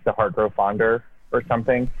makes the heart grow fonder or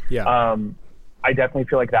something? Yeah. I definitely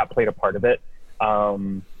feel like that played a part of it.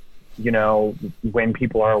 You know, when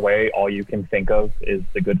people are away, all you can think of is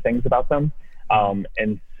the good things about them.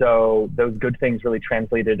 And so those good things really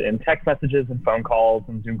translated in text messages and phone calls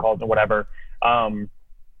and Zoom calls and whatever. And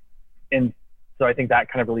so I think that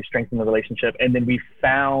kind of really strengthened the relationship. And then we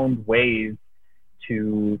found ways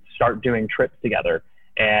to start doing trips together.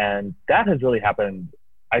 And that has really happened,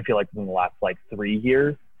 I feel like, in the last like 3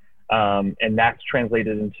 years. And that's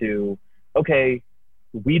translated into, okay,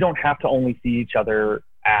 we don't have to only see each other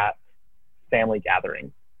at family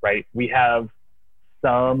gatherings, right? We have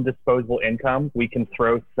some disposable income. We can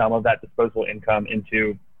throw some of that disposable income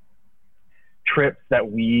into trips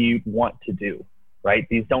that we want to do, right?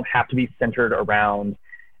 These don't have to be centered around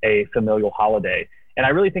a familial holiday. And I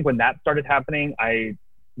really think when that started happening, I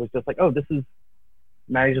was just like, oh,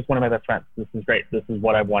 Maddie's just one of my best friends. This is great. This is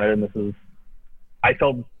what I wanted. And I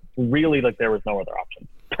felt really like there was no other option.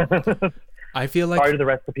 I feel like sorry to the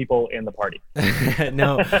rest of the people in the party.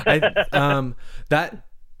 No, that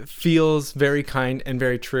feels very kind and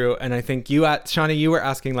very true. And I think Shawnee, you were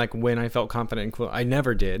asking like when I felt confident and cool. I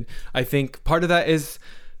never did. I think part of that is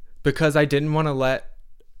because I didn't want to let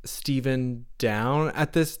Stephen down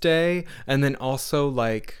at this day. And then also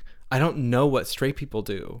like, I don't know what straight people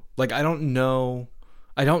do. Like, I don't know.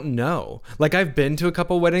 Like I've been to a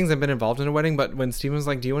couple weddings. I've been involved in a wedding, but when Stephen was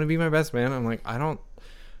like, do you want to be my best man? I'm like,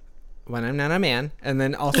 when I'm not a man. And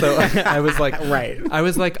then also I was like, right. I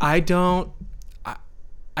was like, I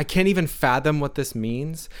can't even fathom what this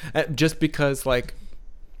means just because like,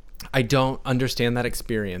 I don't understand that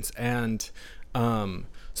experience. And,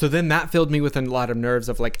 so then that filled me with a lot of nerves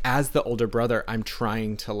of like, as the older brother, I'm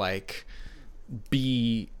trying to like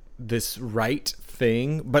be this right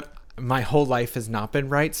thing, but my whole life has not been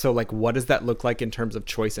right. So like, what does that look like in terms of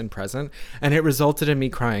choice and present? And it resulted in me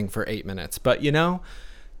crying for 8 minutes, but you know,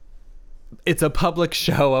 it's a public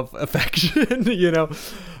show of affection, you know?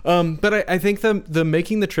 But I think the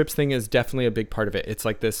making the trips thing is definitely a big part of it. It's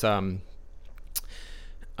like this,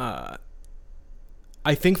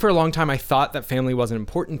 I think for a long time, I thought that family wasn't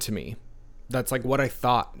important to me. That's like what I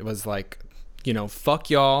thought. It was like, you know, fuck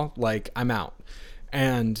y'all, like I'm out.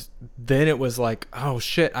 And then it was like, oh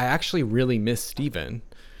shit, I actually really miss Stephen.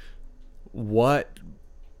 What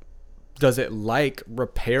does it like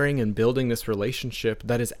repairing and building this relationship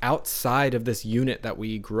that is outside of this unit that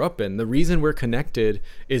we grew up in? The reason we're connected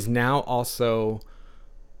is now also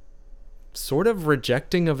sort of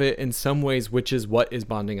rejecting of it in some ways, which is what is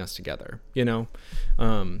bonding us together, you know?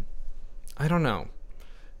 I don't know.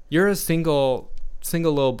 You're a single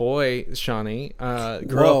little boy, Shawnee,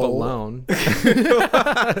 grew up alone.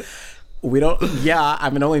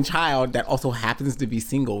 I'm an only child that also happens to be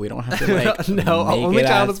single. We don't have to like no, only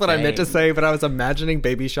child is what thing. I meant to say, but I was imagining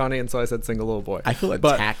baby Shawnee, and so I said single little boy. I feel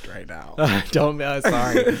attacked right now.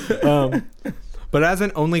 Sorry. But as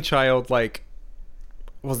an only child, like,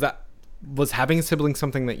 was having a sibling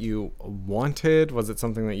something that you wanted? Was it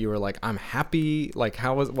something that you were like, I'm happy? Like,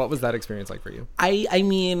 what was that experience like for you? I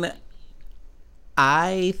mean,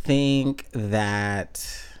 I think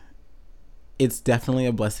that it's definitely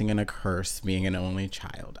a blessing and a curse being an only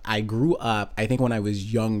child. I grew up, I think when I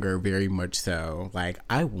was younger, very much so, like,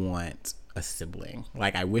 I want a sibling.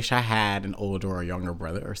 Like, I wish I had an older or younger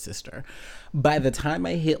brother or sister. By the time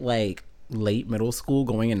I hit, like, late middle school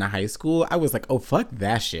going into high school, I was like, oh, fuck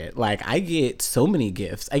that shit. Like, I get so many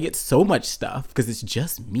gifts. I get so much stuff because it's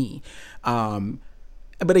just me.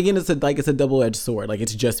 But again, it's a double-edged sword. Like,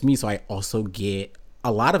 it's just me, so I also get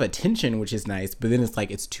a lot of attention, which is nice, but then it's like,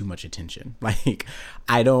 it's too much attention. Like,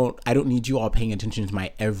 I don't need you all paying attention to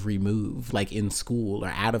my every move, like in school or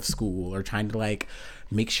out of school, or trying to like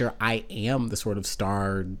make sure I am the sort of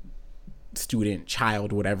star student,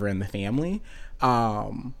 child, whatever in the family.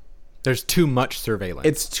 There's too much surveillance.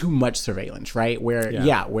 It's too much surveillance, right? Where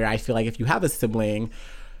I feel like if you have a sibling,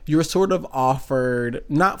 you're sort of offered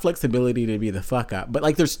not flexibility to be the fuck up, but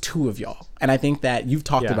like there's two of y'all. And I think that you've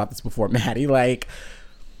talked about this before, Maddie. Like,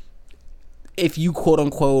 if you quote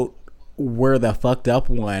unquote were the fucked up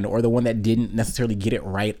one or the one that didn't necessarily get it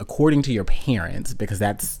right according to your parents, because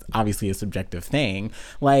that's obviously a subjective thing,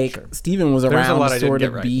 like Steven was around to sort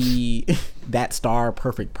of be that star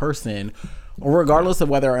perfect person, regardless of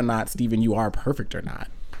whether or not, Steven, you are perfect or not.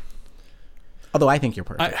 Although I think you're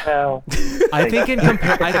perfect. I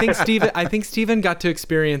think Steven got to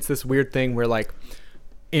experience this weird thing where, like,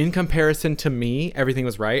 in comparison to me, everything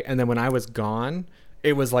was right, and then when I was gone,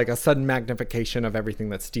 it was like a sudden magnification of everything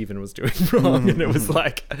that Steven was doing wrong. And it was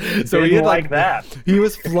like, so he had like that. He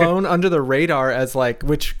was flown under the radar as like,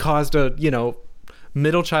 which caused a, you know,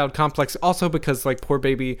 middle child complex. Also because like poor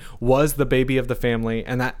baby was the baby of the family,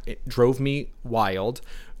 and that it drove me wild.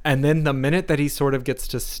 And then the minute that he sort of gets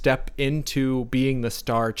to step into being the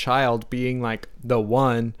star child, being like the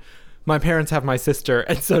one, my parents have my sister.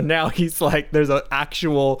 And so now he's like, there's an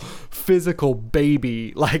actual physical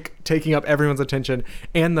baby, like taking up everyone's attention.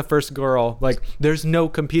 And the first girl, like there's no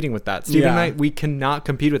competing with that. Steven and I, we cannot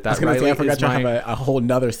compete with that. I forgot to have a whole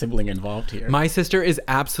nother sibling involved here. My sister is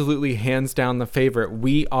absolutely hands down the favorite.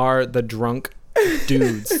 We are the drunk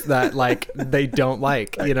dudes that like they don't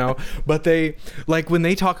like, you know, but they like when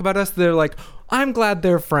they talk about us, they're like, I'm glad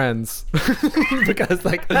they're friends because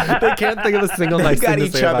like they can't think of a single nice thing to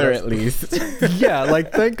say about us. At least. Yeah,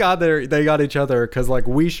 like thank God they got each other, because like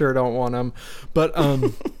we sure don't want them. But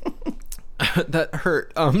that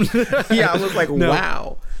hurt. Yeah, I was like,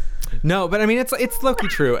 wow. No, but I mean it's low-key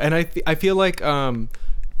true, and I feel like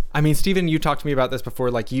I mean, Steven, you talked to me about this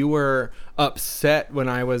before. Like, you were upset when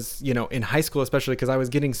I was, you know, in high school, especially because I was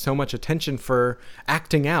getting so much attention for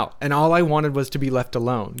acting out, and all I wanted was to be left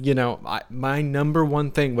alone. You know, my number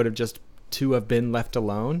one thing would have just to have been left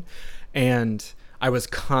alone, and I was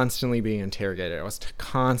constantly being interrogated. I was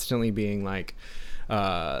constantly being like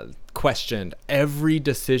questioned. Every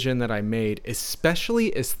decision that I made,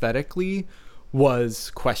 especially aesthetically,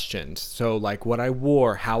 was questioned. So, like, what I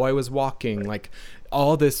wore, how I was walking, like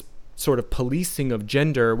all this sort of policing of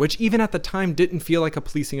gender, which even at the time didn't feel like a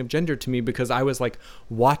policing of gender to me, because I was like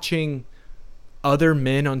watching other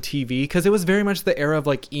men on TV, because it was very much the era of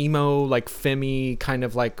like emo, like femi, kind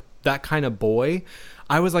of like that kind of boy.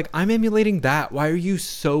 I was like, I'm emulating that. Why are you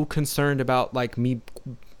so concerned about like me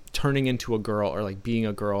turning into a girl or like being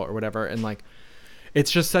a girl or whatever? And like,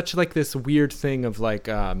 it's just such like this weird thing of like,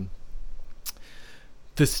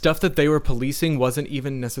 the stuff that they were policing wasn't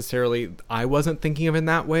even necessarily, I wasn't thinking of in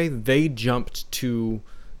that way. They jumped to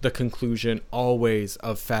the conclusion always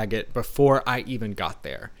of faggot before I even got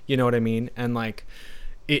there. You know what I mean? And like,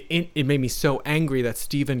 it made me so angry that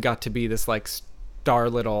Steven got to be this like star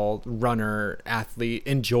little runner athlete,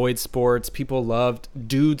 enjoyed sports.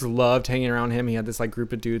 Dudes loved hanging around him. He had this like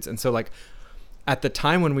group of dudes. And so like at the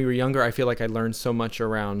time when we were younger, I feel like I learned so much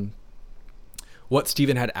around what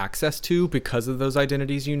Steven had access to because of those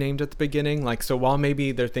identities you named at the beginning. Like, so while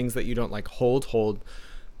maybe they're things that you don't like hold,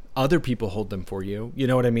 other people hold them for you. You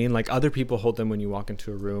know what I mean? Like other people hold them when you walk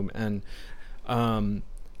into a room. And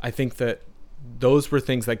I think that those were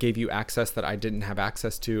things that gave you access that I didn't have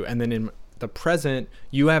access to. And then in the present,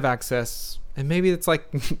 you have access, and maybe it's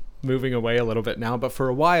like moving away a little bit now, but for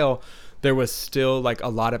a while there was still like a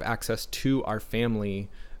lot of access to our family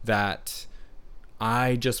that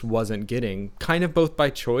I just wasn't getting, kind of both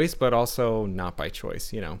by choice, but also not by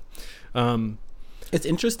choice, you know? It's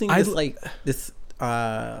interesting. This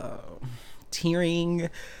tiering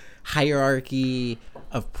hierarchy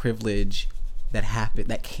of privilege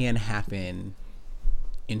that can happen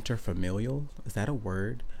interfamilial. Is that a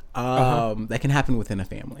word? That can happen within a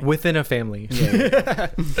family. Within a family. Yeah.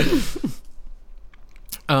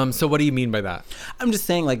 So what do you mean by that? I'm just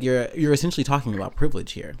saying, like, you're essentially talking about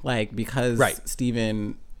privilege here, like, because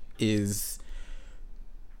Steven is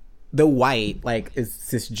the white, like, is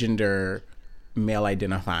cisgender male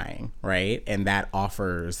identifying, right? And that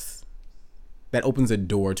opens a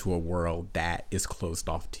door to a world that is closed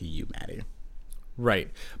off to you, Maddie.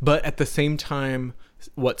 Right. But at the same time,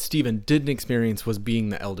 what Steven didn't experience was being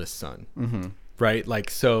the eldest son. Mm-hmm. Right? Like,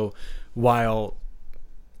 so while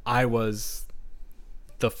I was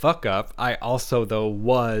the fuck up, I also though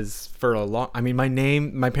was for a long, I mean,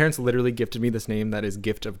 my parents literally gifted me this name that is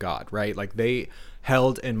Gift of God, right? Like they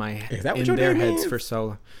held in their heads for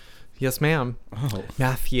so. Yes, ma'am. Oh.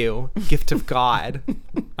 Matthew, Gift of God.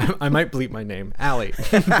 I might bleep my name. Allie,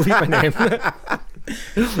 bleep my name.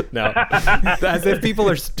 No, as if people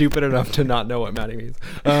are stupid enough to not know what Maddie means.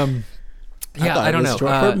 Yeah, thought I it don't was know.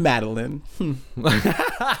 short for Madeline.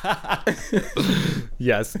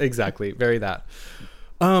 Yes, exactly. Very that.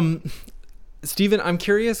 Steven, I'm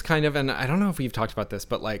curious kind of, and I don't know if we've talked about this,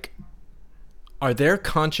 but like, are there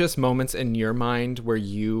conscious moments in your mind where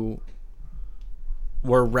you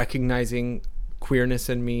were recognizing queerness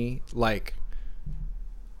in me? Like,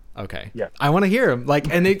 okay. Yeah. I want to hear them.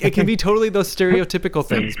 Like, and it can be totally those stereotypical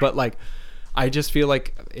things, but like, I just feel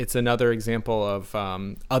like it's another example of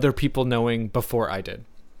other people knowing before I did.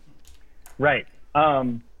 Right.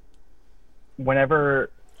 Whenever,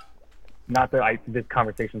 not that this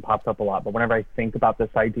conversation pops up a lot, but whenever I think about this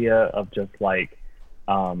idea of just like,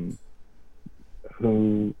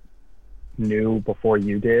 who knew before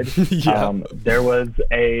you did, Yeah. there was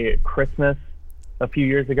a Christmas a few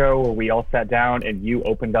years ago where we all sat down and you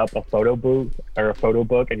opened up a photo booth or a photo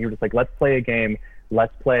book and you were just like, let's play a game.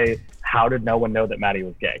 Let's play How Did No One Know That Maddie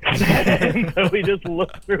Was Gay? And so we just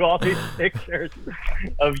looked through all these pictures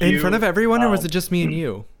of you. In front of everyone, or was it just me and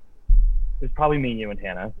you? It's probably me, you, and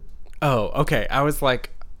Hannah. Oh, okay. I was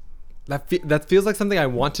like, that feels like something I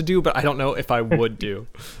want to do, but I don't know if I would do.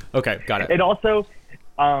 Okay, got it. It also,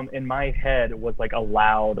 in my head, was like a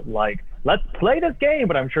loud, like, let's play this game,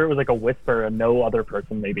 but I'm sure it was like a whisper and no other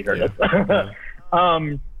person maybe heard us.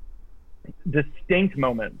 Distinct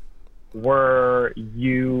moments were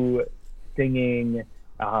you singing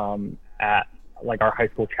at like our high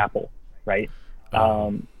school chapel, right?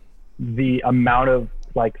 The amount of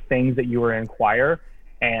like things that you were in choir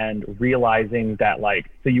and realizing that like,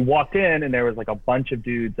 so you walked in and there was like a bunch of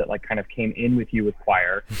dudes that like kind of came in with you with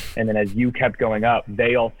choir. And then as you kept going up,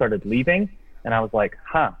 they all started leaving. And I was like,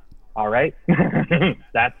 huh, all right.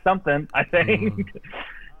 That's something, I think.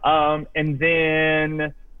 And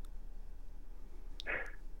then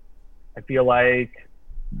I feel like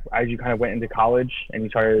as you kind of went into college and you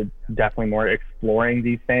started definitely more exploring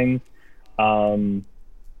these things,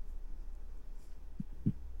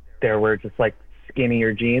 there were just like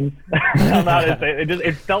skinnier jeans. I don't know how to say it.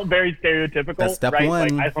 It felt very stereotypical. That's step right?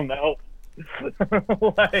 one. Like, I don't know.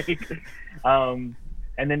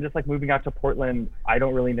 And then just like moving out to Portland, I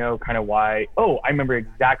don't really know kind of why. Oh, I remember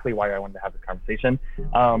exactly why I wanted to have this conversation.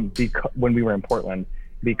 Because when we were in Portland,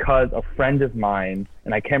 because a friend of mine,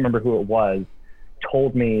 and I can't remember who it was,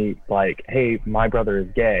 told me like, hey, my brother is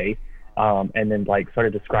gay. And then like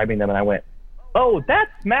started describing them and I went, oh,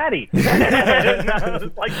 that's Maddie. And I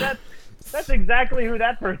was like, that's exactly who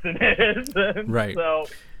that person is. Right. So,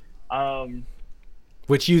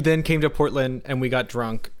 Which you then came to Portland and we got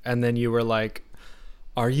drunk and then you were like,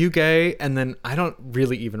 are you gay? And then I don't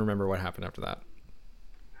really even remember what happened after that.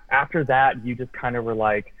 after that, you just kind of were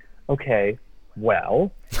like, okay,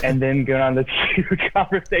 well, and then going on this huge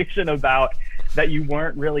conversation about that you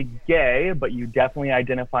weren't really gay, but you definitely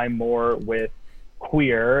identify more with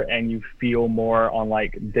queer and you feel more on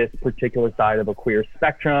like this particular side of a queer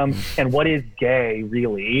spectrum, and what is gay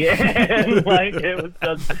really? And like it was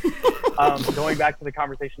just going back to the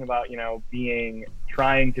conversation about, you know,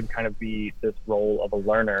 trying to kind of be this role of a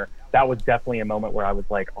learner. That was definitely a moment where I was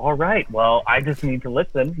like, all right, well, I just need to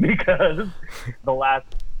listen because the last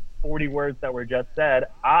 40 words that were just said,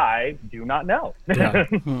 I do not know. Yeah.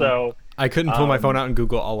 So I couldn't pull my phone out and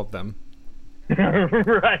Google all of them.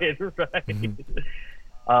 right.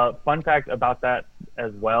 Fun fact about that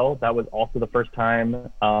as well, that was also the first time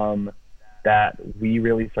that we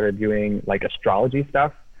really started doing like astrology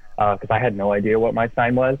stuff, because I had no idea what my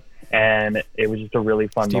sign was, and it was just a really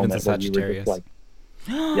fun Steven's moment where you were just like,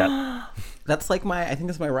 yeah. That's like I think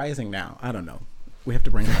it's my rising now. I don't know. We have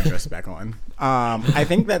to bring my dress back on. I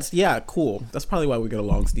think that's, yeah, cool. That's probably why we get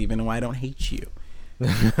along, Steven, and why I don't hate you.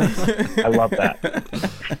 I love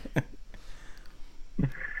that.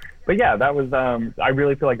 But yeah, that was, I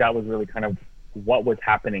really feel like that was really kind of what was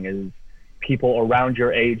happening, is people around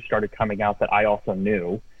your age started coming out that I also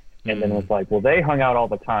knew, and then was like, well, they hung out all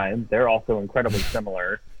the time. They're also incredibly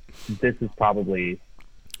similar. This is probably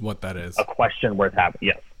What that is. a question worth having.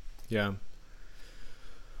 Yes. Yeah.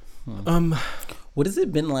 What has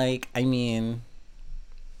it been like? I mean,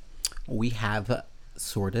 we have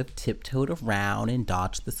sort of tiptoed around and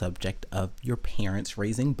dodged the subject of your parents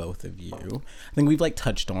raising both of you. I think we've like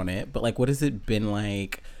touched on it, but like, what has it been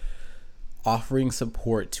like offering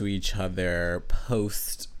support to each other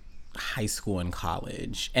post high school and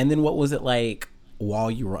college? And then what was it like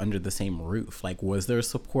while you were under the same roof? Like, was there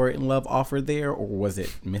support and love offered there, or was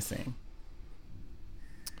it missing?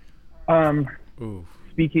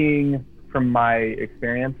 Speaking from my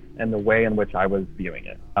experience and the way in which I was viewing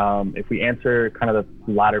it, if we answer kind of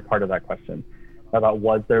the latter part of that question about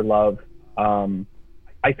was there love,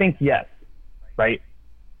 I think yes, right?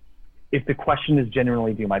 if the question is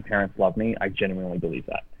genuinely, do my parents love me? I genuinely believe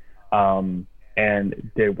that.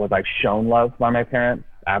 And was I shown love by my parents?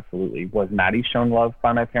 Absolutely. Was Maddie shown love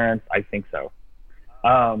by my parents? I think so.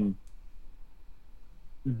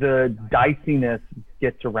 The diciness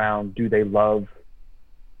gets around, do they love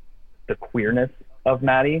the queerness of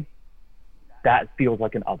Maddie? That feels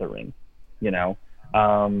like an othering, you know?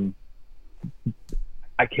 I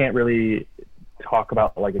can't really talk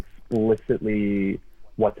about like explicitly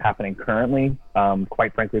what's happening currently,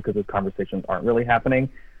 quite frankly, because those conversations aren't really happening.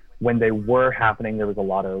 When they were happening, there was a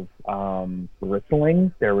lot of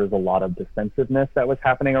bristling. There was a lot of defensiveness that was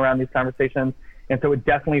happening around these conversations. And so it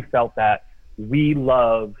definitely felt that we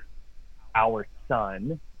love our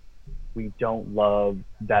son. We don't love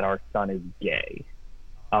that our son is gay.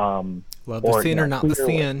 Love the scene or not the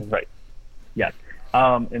scene. Right. Yes.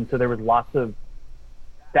 And so there was lots of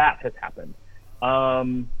that has happened.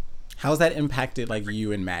 How's that impacted like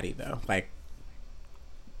you and Maddie though? Like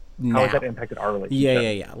now. How has that impacted our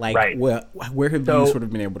relationship? Yeah. Like right. where have you sort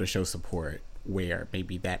of been able to show support where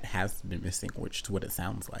maybe that has been missing, which is what it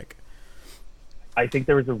sounds like? I think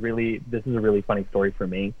this is a really funny story for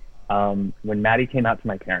me. When Maddie came out to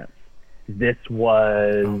my parents, this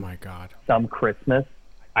was oh my God, some Christmas.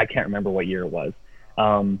 I can't remember what year it was.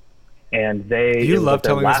 And you love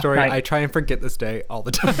telling the story. I try and forget this day all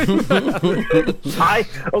the time.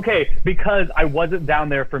 Because I wasn't down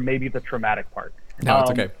there for maybe the traumatic part. No,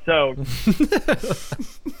 it's okay. So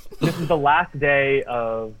this is the last day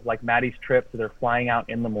of like Maddie's trip. So they're flying out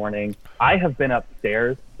in the morning. I have been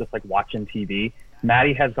upstairs just like watching TV.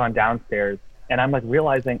 Maddie has gone downstairs, and I'm like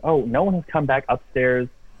realizing, oh, no one has come back upstairs.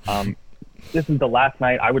 This is the last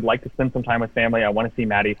night. I would like to spend some time with family. I want to see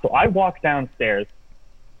Maddie. So I walk downstairs,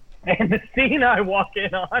 and the scene I walk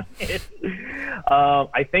in on is,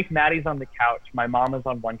 I think Maddie's on the couch. My mom is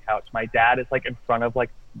on one couch. My dad is like in front of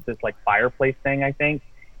like this like fireplace thing, I think,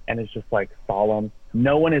 and it's just like solemn.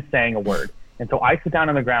 No one is saying a word. And so I sit down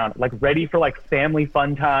on the ground, like ready for like family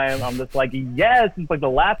fun time. I'm just like, yes, it's like the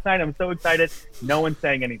last night. I'm so excited. No one's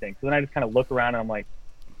saying anything. So then I just kind of look around and I'm like,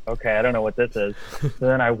 okay, I don't know what this is. So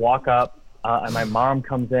then I walk up and my mom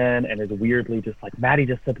comes in and is weirdly just like, Maddie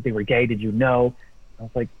just said that they were gay. Did you know? I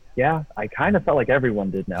was like, yeah, I kind of felt like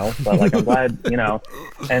everyone did know, but like, I'm glad, you know.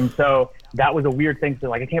 And so that was a weird thing.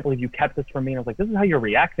 So like, I can't believe you kept this from me. And I was like, this is how you're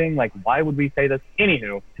reacting. Like, why would we say this?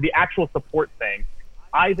 Anywho, to the actual support thing,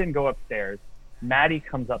 I then go upstairs. Maddie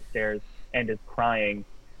comes upstairs and is crying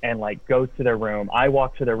and like goes to their room. I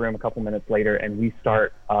walk to their room a couple minutes later and we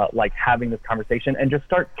start like having this conversation and just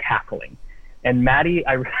start cackling. And Maddie,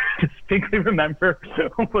 I distinctly remember,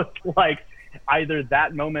 was like either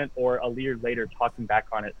that moment or a year later talking back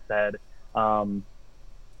on it said,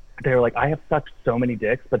 they were like, I have sucked so many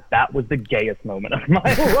dicks, but that was the gayest moment of my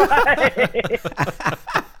life.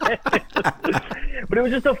 But it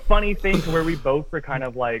was just a funny thing where we both were kind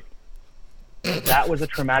of like, that was a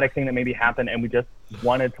traumatic thing that maybe happened and we just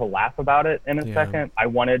wanted to laugh about it in a second.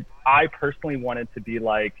 I personally wanted to be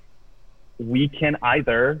like, we can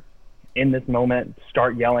either in this moment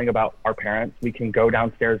start yelling about our parents, we can go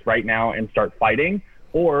downstairs right now and start fighting,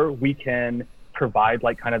 or we can provide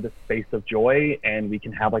like kind of this space of joy and we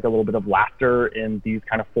can have like a little bit of laughter in these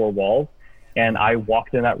kind of four walls. And I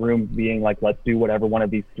walked in that room being like, let's do whatever one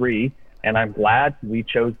of these three. And I'm glad we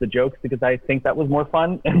chose the jokes because I think that was more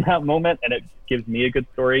fun in that moment and it gives me a good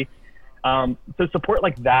story. So support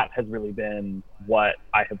like that has really been what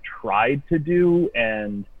I have tried to do.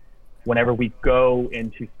 And whenever we go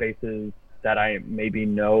into spaces that I maybe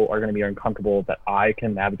know are going to be uncomfortable, that I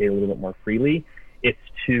can navigate a little bit more freely, it's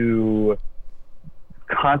to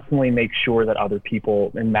constantly make sure that other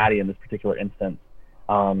people, and Maddie in this particular instance,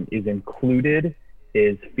 is included,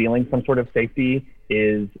 is feeling some sort of safety,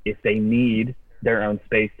 is if they need their own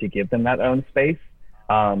space to give them that own space,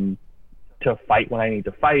 to fight when I need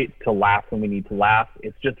to fight, to laugh when we need to laugh.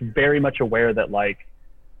 It's just very much aware that like,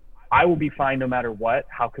 I will be fine no matter what.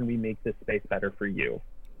 How can we make this space better for you?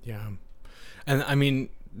 Yeah. And I mean,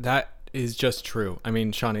 that is just true. I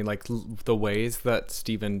mean, Shawnee, like the ways that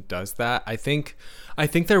Steven does that, I think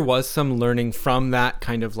there was some learning from that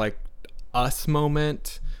kind of like us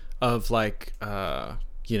moment of like,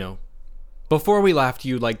 you know, before we laughed,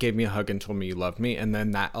 you like gave me a hug and told me you loved me. And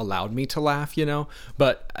then that allowed me to laugh, you know,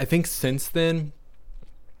 but I think since then,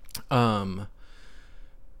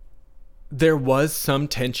 there was some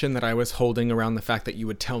tension that I was holding around the fact that you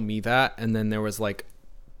would tell me that. And then there was like,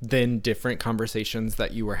 then different conversations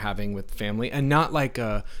that you were having with family and not like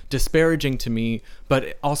disparaging to me,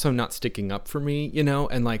 but also not sticking up for me, you know,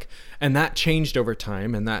 and like, and that changed over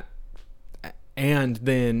time and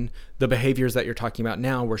then the behaviors that you're talking about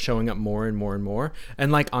now were showing up more and more and more.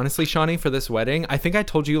 And like, honestly, Shawnee, for this wedding, I think I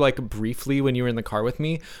told you like briefly when you were in the car with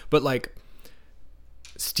me, but like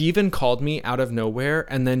Steven called me out of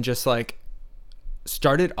nowhere and then just like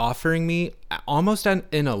started offering me almost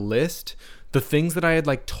in a list the things that I had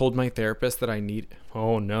like told my therapist that I need.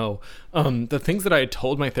 Oh no. The things that I had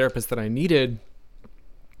told my therapist that I needed,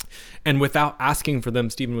 and without asking for them,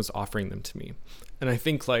 Steven was offering them to me. And I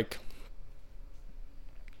think like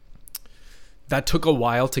that took a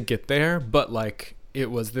while to get there, but like it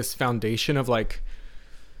was this foundation of like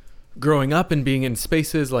growing up and being in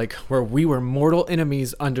spaces like where we were mortal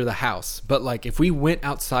enemies under the house. But like if we went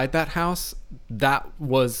outside that house,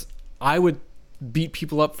 I would beat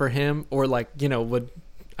people up for him, or like, you know,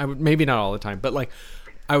 I would maybe not all the time, but like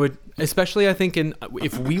I would, especially I think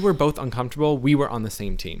if we were both uncomfortable, we were on the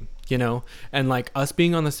same team, you know? And like us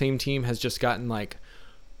being on the same team has just gotten like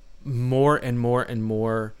more and more and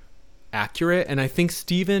more accurate. And I think,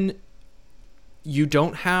 Steven, you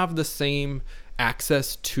don't have the same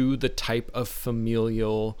access to the type of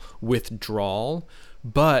familial withdrawal,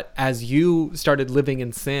 but as you started living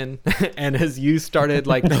in sin and as you started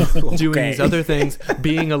like doing these other things,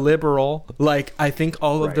 being a liberal, like I think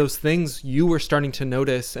all of those things you were starting to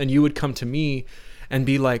notice, and you would come to me and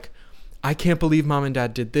be like, I can't believe mom and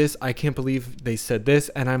dad did this. I can't believe they said this.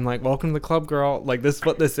 And I'm like, welcome to the club, girl. Like, this is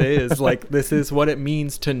what this is. Like, this is what it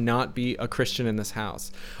means to not be a Christian in this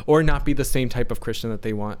house, or not be the same type of Christian that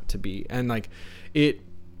they want to be. And like, it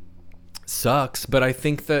sucks, but I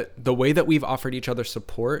think that the way that we've offered each other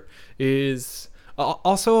support is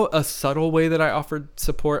also a subtle way that I offered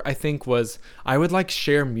support. I think was I would like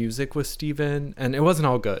share music with Steven, and it wasn't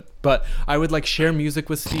all good, but I would like share music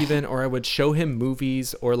with Steven, or I would show him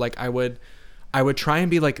movies, or like I would try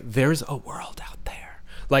and be like, there's a world out there.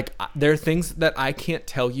 Like there are things that I can't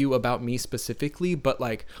tell you about me specifically, but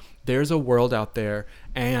like there's a world out there,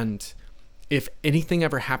 and if anything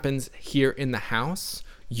ever happens here in the house,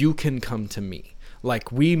 you can come to me.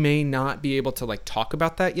 Like, we may not be able to like talk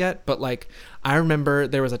about that yet, but like I remember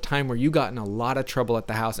there was a time where you got in a lot of trouble at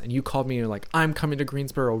the house, and you called me and you're like, I'm coming to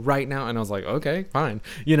Greensboro right now. And I was like, okay, fine.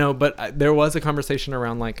 You know, but there was a conversation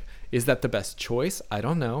around like, is that the best choice? I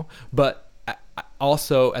don't know. But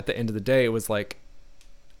also at the end of the day, it was like,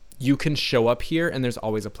 you can show up here and there's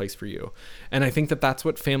always a place for you. And I think that that's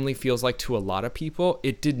what family feels like to a lot of people.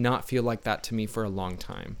 It did not feel like that to me for a long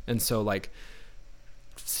time. And so like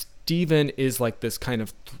Steven is like this kind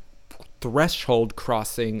of threshold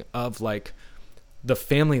crossing of like the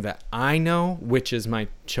family that I know, which is my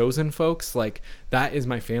chosen folks. Like that is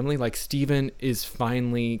my family. Like Steven is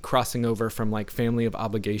finally crossing over from like family of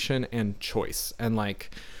obligation and choice, and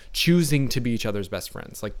like choosing to be each other's best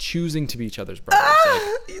friends, like choosing to be each other's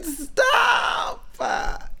brothers. Stop!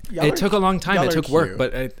 It took a long time. It took work,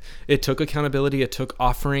 but it took accountability. It took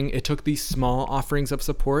offering. It took these small offerings of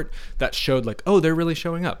support that showed like, oh, they're really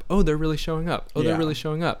showing up. Oh, they're really showing up. Oh, they're really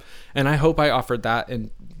showing up. And I hope I offered that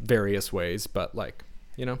in various ways, but like,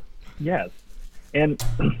 you know. Yes. And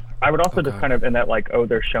I would also just kind of, in that like, oh,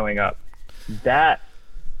 they're showing up. That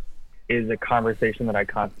is a conversation that I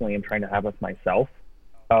constantly am trying to have with myself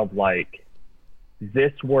of like,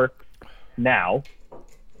 this works now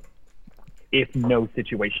if no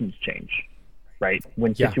situations change, right?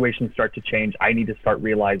 When situations start to change, I need to start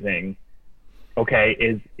realizing,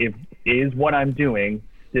 okay, is what I'm doing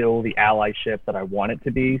still the allyship that I want it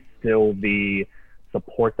to be, still the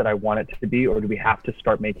support that I want it to be, or do we have to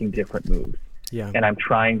start making different moves? Yeah. And I'm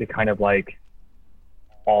trying to kind of like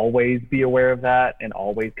always be aware of that and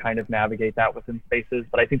always kind of navigate that within spaces.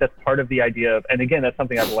 But I think that's part of the idea of, and again, that's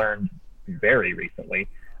something I've learned very recently,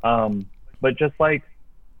 but just like,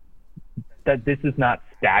 that this is not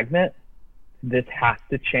stagnant. This has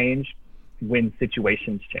to change when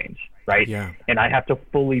situations change, right? Yeah. And I have to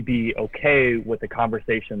fully be okay with the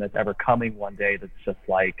conversation that's ever coming one day that's just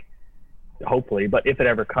like, hopefully, but if it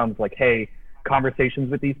ever comes like, hey, conversations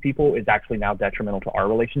with these people is actually now detrimental to our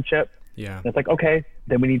relationship. Yeah. And it's like, okay,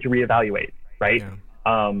 then we need to reevaluate, right?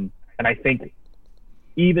 Yeah. And I think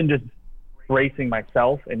even just bracing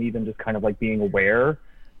myself and even just kind of like being aware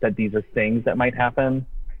that these are things that might happen,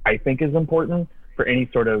 I think is important for any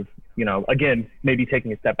sort of, you know, again, maybe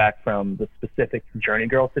taking a step back from the specific Journey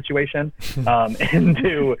Girl situation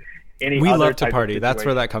into any we other love to type of party. That's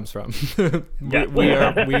where situation. that comes from. Yeah.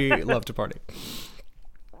 we love to party.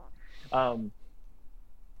 If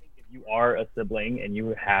you are a sibling and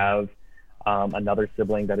you have another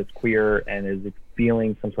sibling that is queer and is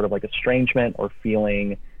feeling some sort of like estrangement or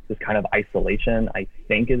feeling this kind of isolation, I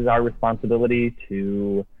think it is our responsibility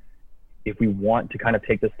to, if we want to kind of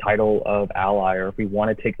take this title of ally, or if we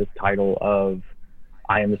want to take this title of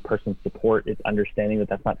I am this person's support. It's understanding that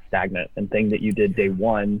that's not stagnant, and thing that you did day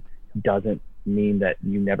one doesn't mean that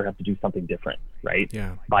you never have to do something different, right?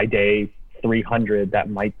 Yeah. By day 300, that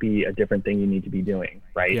might be a different thing you need to be doing,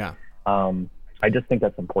 right? Yeah. I just think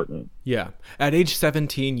that's important. Yeah. At age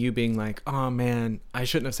 17, you being like, oh man, I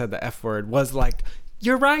shouldn't have said the F word, was like,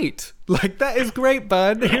 you're right. Like, that is great,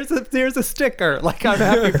 bud. Here's a sticker. Like, I'm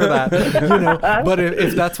happy for that. You know. But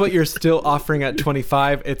if that's what you're still offering at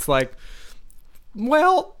 25, it's like,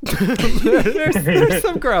 well, there's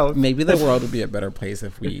some growth. Maybe the world would be a better place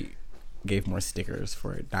if we gave more stickers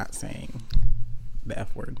for not saying the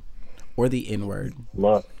F word or the N word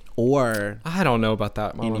Look, or I don't know about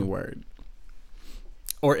that, Mama. any word.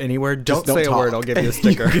 Or any word. Don't Just say don't a word. talk. I'll give you a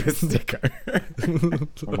sticker. You get a sticker.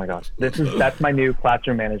 oh my gosh, that's my new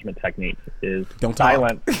classroom management technique. Is Don't talk.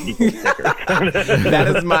 silent equals stickers.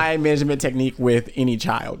 That is my management technique with any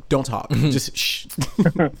child. Don't talk. Just shh.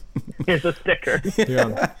 Here's a sticker.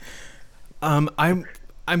 Yeah.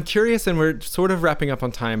 I'm curious, and we're sort of wrapping up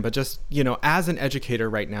on time, but just, you know, as an educator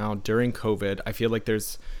right now during COVID, I feel like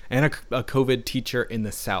there's a COVID teacher in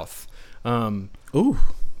the South. Ooh.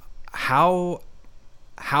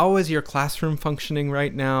 How is your classroom functioning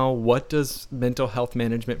right now? What does mental health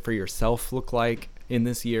management for yourself look like in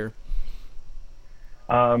this year?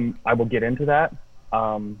 I will get into that.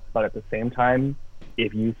 But at the same time,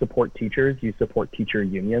 if you support teachers, you support teacher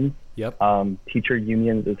unions. Yep. Teacher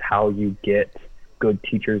unions is how you get good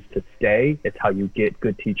teachers to stay. It's how you get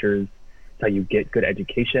good teachers. It's how you get good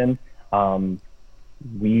education.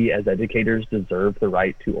 We as educators deserve the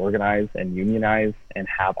right to organize and unionize and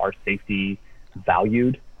have our safety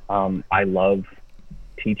valued. I love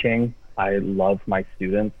teaching. I love my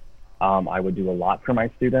students. I would do a lot for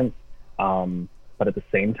my students. But at the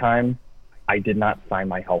same time, I did not sign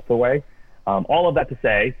my health away. All of that to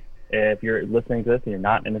say, if you're listening to this and you're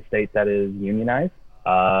not in a state that is unionized,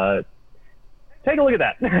 take a look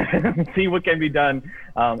at that. See what can be done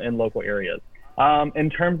in local areas. In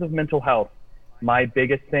terms of mental health, my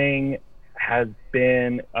biggest thing has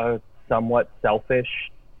been a somewhat selfish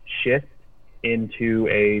shift into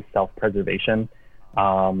a self-preservation.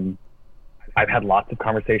 I've had lots of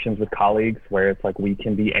conversations with colleagues where it's like, we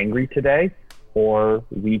can be angry today, or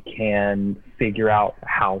we can figure out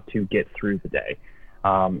how to get through the day.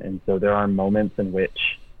 And so there are moments in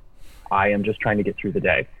which I am just trying to get through the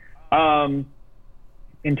day.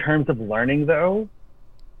 In terms of learning, though,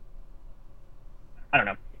 I don't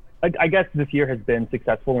know. I guess this year has been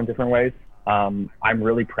successful in different ways. I'm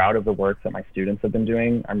really proud of the work that my students have been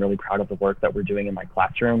doing. I'm really proud of the work that we're doing in my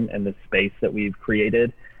classroom and the space that we've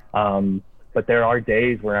created. But there are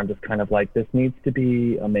days where I'm just kind of like, this needs to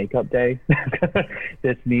be a makeup day.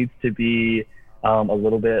 This needs to be a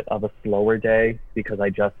little bit of a slower day, because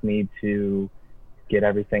I just need to get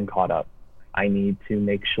everything caught up. I need to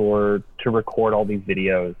make sure to record all these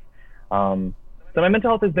videos. So my mental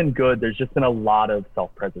health has been good. There's just been a lot of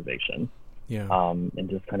self-preservation. Yeah. And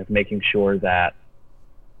just kind of making sure that,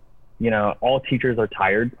 you know, all teachers are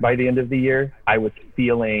tired by the end of the year. I was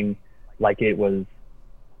feeling like it was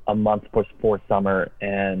a month before summer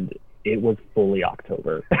and it was fully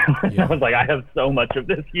October. Yeah. I was like, I have so much of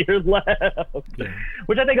this year left,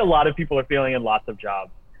 which I think a lot of people are feeling in lots of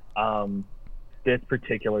jobs. This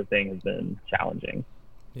particular thing has been challenging.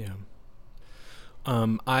 Yeah.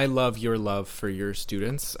 I love your love for your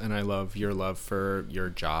students, and I love your love for your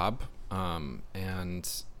job. And,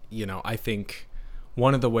 you know, I think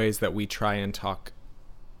one of the ways that we try and talk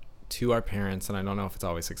to our parents, and I don't know if it's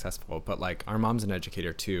always successful, but like, our mom's an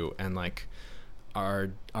educator too, and like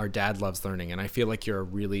our dad loves learning, and I feel like you're a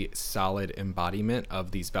really solid embodiment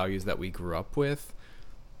of these values that we grew up with,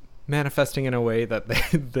 manifesting in a way that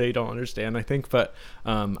they don't understand, I think, but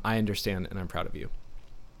I understand, and I'm proud of you.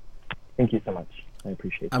 Thank you so much. I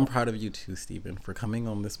appreciate that. I'm proud of you too, Stephen, for coming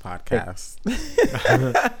on this podcast.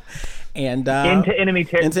 And into enemy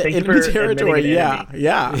territory.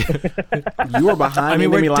 Yeah. You were behind enemy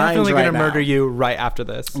we're lines definitely right going to now. murder you right after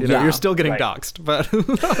this. You know, Yeah. you're still getting Right. doxxed, but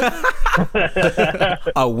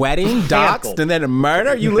A wedding, doxed, and then a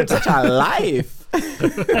murder. You live such a life.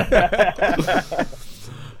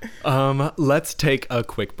 let's take a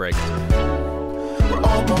quick break. We're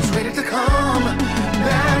almost ready to come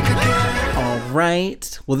back again. All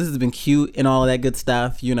right. Well, this has been cute and all of that good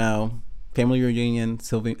stuff. You know, family reunion,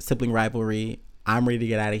 sibling rivalry. I'm ready to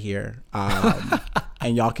get out of here.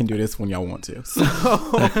 And y'all can do this when y'all want to.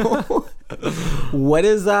 So, what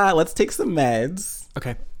is, let's take some meds.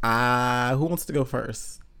 Okay. Who wants to go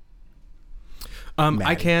first? I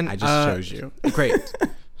Maddie, can. I just chose you. Great.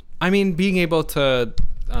 I mean, being able to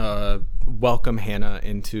welcome Hannah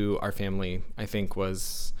into our family, I think,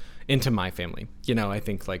 was into my family. You know, I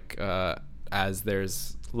think like as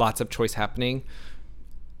there's lots of choice happening,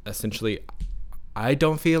 essentially I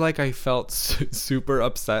don't feel like I felt super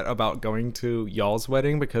upset about going to y'all's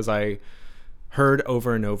wedding, because I heard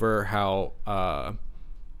over and over how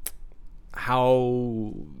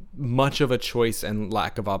much of a choice and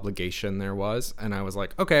lack of obligation there was, and I was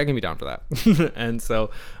like, okay, I can be down for that. And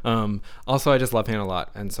so also I just love Hannah a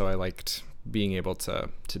lot, and so I liked being able to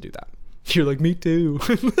do that. You're like, me too.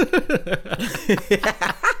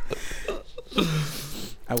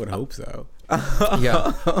 I would hope so.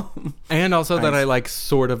 Yeah. And also that I like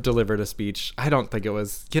sort of delivered a speech. I don't think it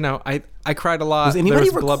was, you know, I cried a lot. Was anybody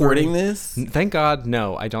There was recording this? Thank God.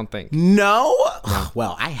 No, I don't think. No?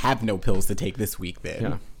 Well, I have no pills to take this week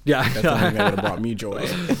then. Yeah. That's the thing that would have brought me joy.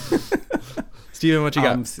 Steven, what you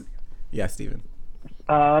got? Yeah, Steven.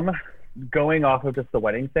 Going off of just the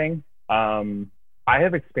wedding thing, I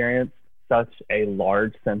have experienced such a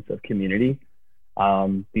large sense of community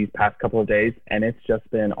these past couple of days, and it's just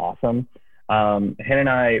been awesome. Hannah and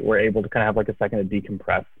I were able to kind of have like a second to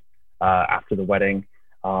decompress after the wedding,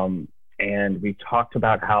 and we talked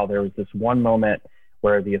about how there was this one moment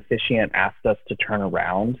where the officiant asked us to turn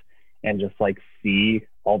around and just like see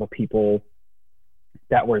all the people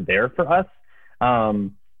that were there for us.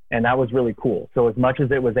 And that was really cool. So as much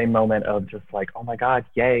as it was a moment of just like, oh my God,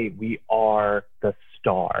 yay, we are the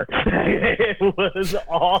star, it was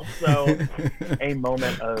also a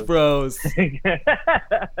moment of Bros.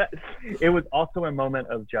 It was also a moment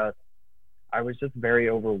of just, I was just very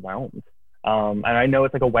overwhelmed. And I know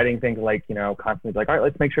it's like a wedding thing to like, you know, constantly be like, all right,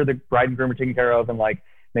 let's make sure the bride and groom are taken care of and like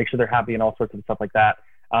make sure they're happy and all sorts of stuff like that.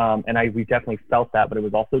 And we definitely felt that, but it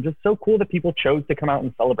was also just so cool that people chose to come out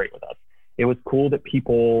and celebrate with us. It was cool that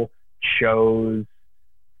people chose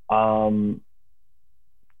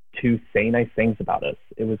to say nice things about us.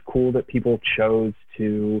 It was cool that people chose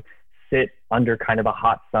to sit under kind of a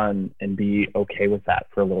hot sun and be okay with that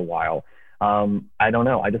for a little while. I don't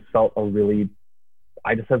know. I just have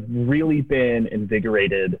really been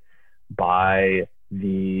invigorated by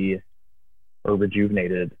or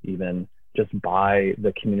rejuvenated even, just by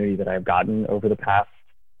the community that I've gotten over the past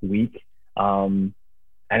week.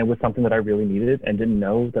 And it was something that I really needed and didn't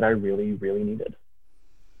know that I really, really needed.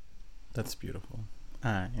 That's beautiful.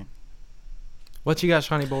 All right. What you got,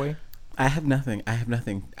 Shawnee boy? I have nothing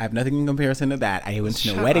in comparison to that. I went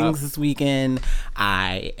to no weddings this weekend.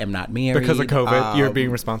 I am not married. Because of COVID, you're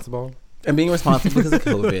being responsible? I'm being responsible because of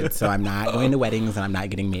COVID, so I'm not going to weddings and I'm not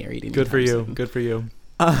getting married. Good for you. Good for you.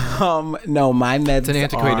 No, my meds It's an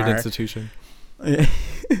antiquated institution.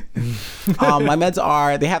 My meds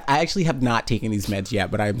are, I actually have not taken these meds yet,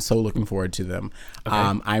 but I'm so looking forward to them. Okay.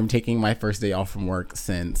 I'm taking my first day off from work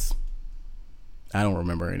since, I don't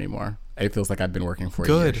remember anymore. It feels like I've been working for a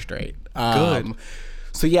year straight. Good.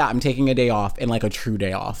 So yeah, I'm taking a day off, and like a true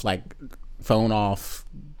day off, like phone off,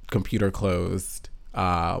 computer closed,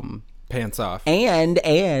 pants off.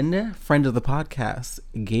 And friend of the podcast,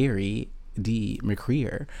 Gary D.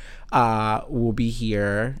 McCreer, will be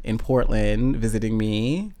here in Portland visiting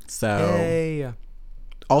me. So Yay.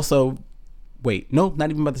 Also, wait, no, not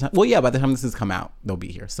even by the time. Well, yeah, by the time this has come out, they'll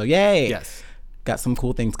be here. So yay. Yes. Got some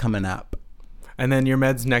cool things coming up. And then your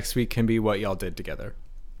meds next week can be what y'all did together.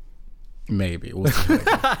 Maybe. We'll see.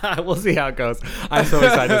 We'll see how it goes. I'm so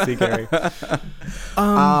excited to see Gary.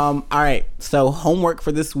 All right. So homework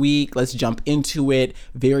for this week. Let's jump into it.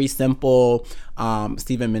 Very simple.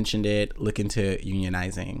 Steven mentioned it. Look into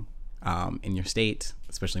unionizing in your state,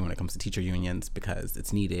 especially when it comes to teacher unions, because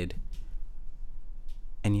it's needed.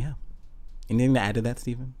 And yeah. Anything to add to that,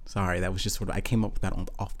 Steven? Sorry, that was just sort of, I came up with that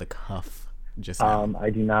off the cuff just now. I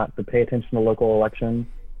do not, but pay attention to local elections.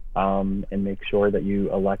 And make sure that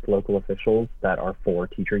you elect local officials that are for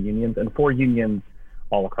teacher unions and for unions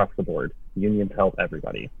all across the board. Unions help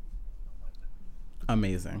everybody.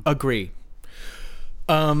 Amazing. Agree.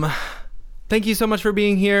 Thank you so much for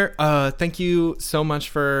being here. Thank you so much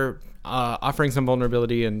for offering some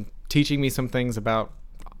vulnerability and teaching me some things about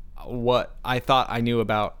what I thought I knew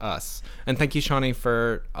about us. And thank you, Shawnee,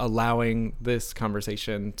 for allowing this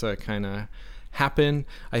conversation to kind of happen.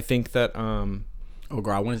 I think that Oh,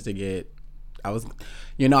 girl, I wanted to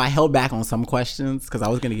I held back on some questions because I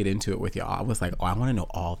was going to get into it with y'all. I was like, I want to know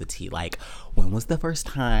all the tea. Like, when was the first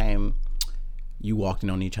time you walked in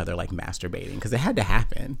on each other, like, masturbating? Because it had to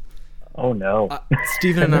happen. Oh, no.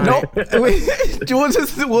 Steven and I... Nope.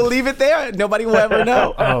 We'll leave it there. Nobody will ever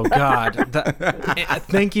know. Oh, God.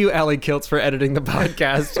 Thank you, Allie Kiltz, for editing the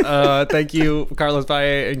podcast. Thank you, Carlos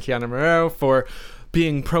Valle and Kiana Marrero, for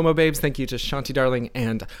being promo babes. Thank you to Shanti Darling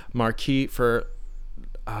and Marquis for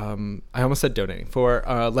I almost said donating, for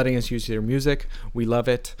letting us use your music. We love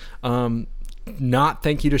it. Not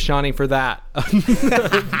thank you to Shawnee for that.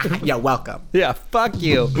 Yeah, welcome. Yeah, fuck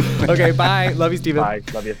you. Okay, bye. Love you, Steven. Bye.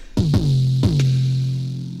 Love you.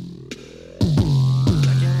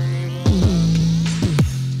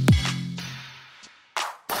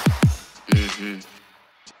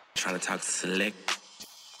 Trying to talk slick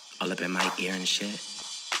all up in my ear and shit.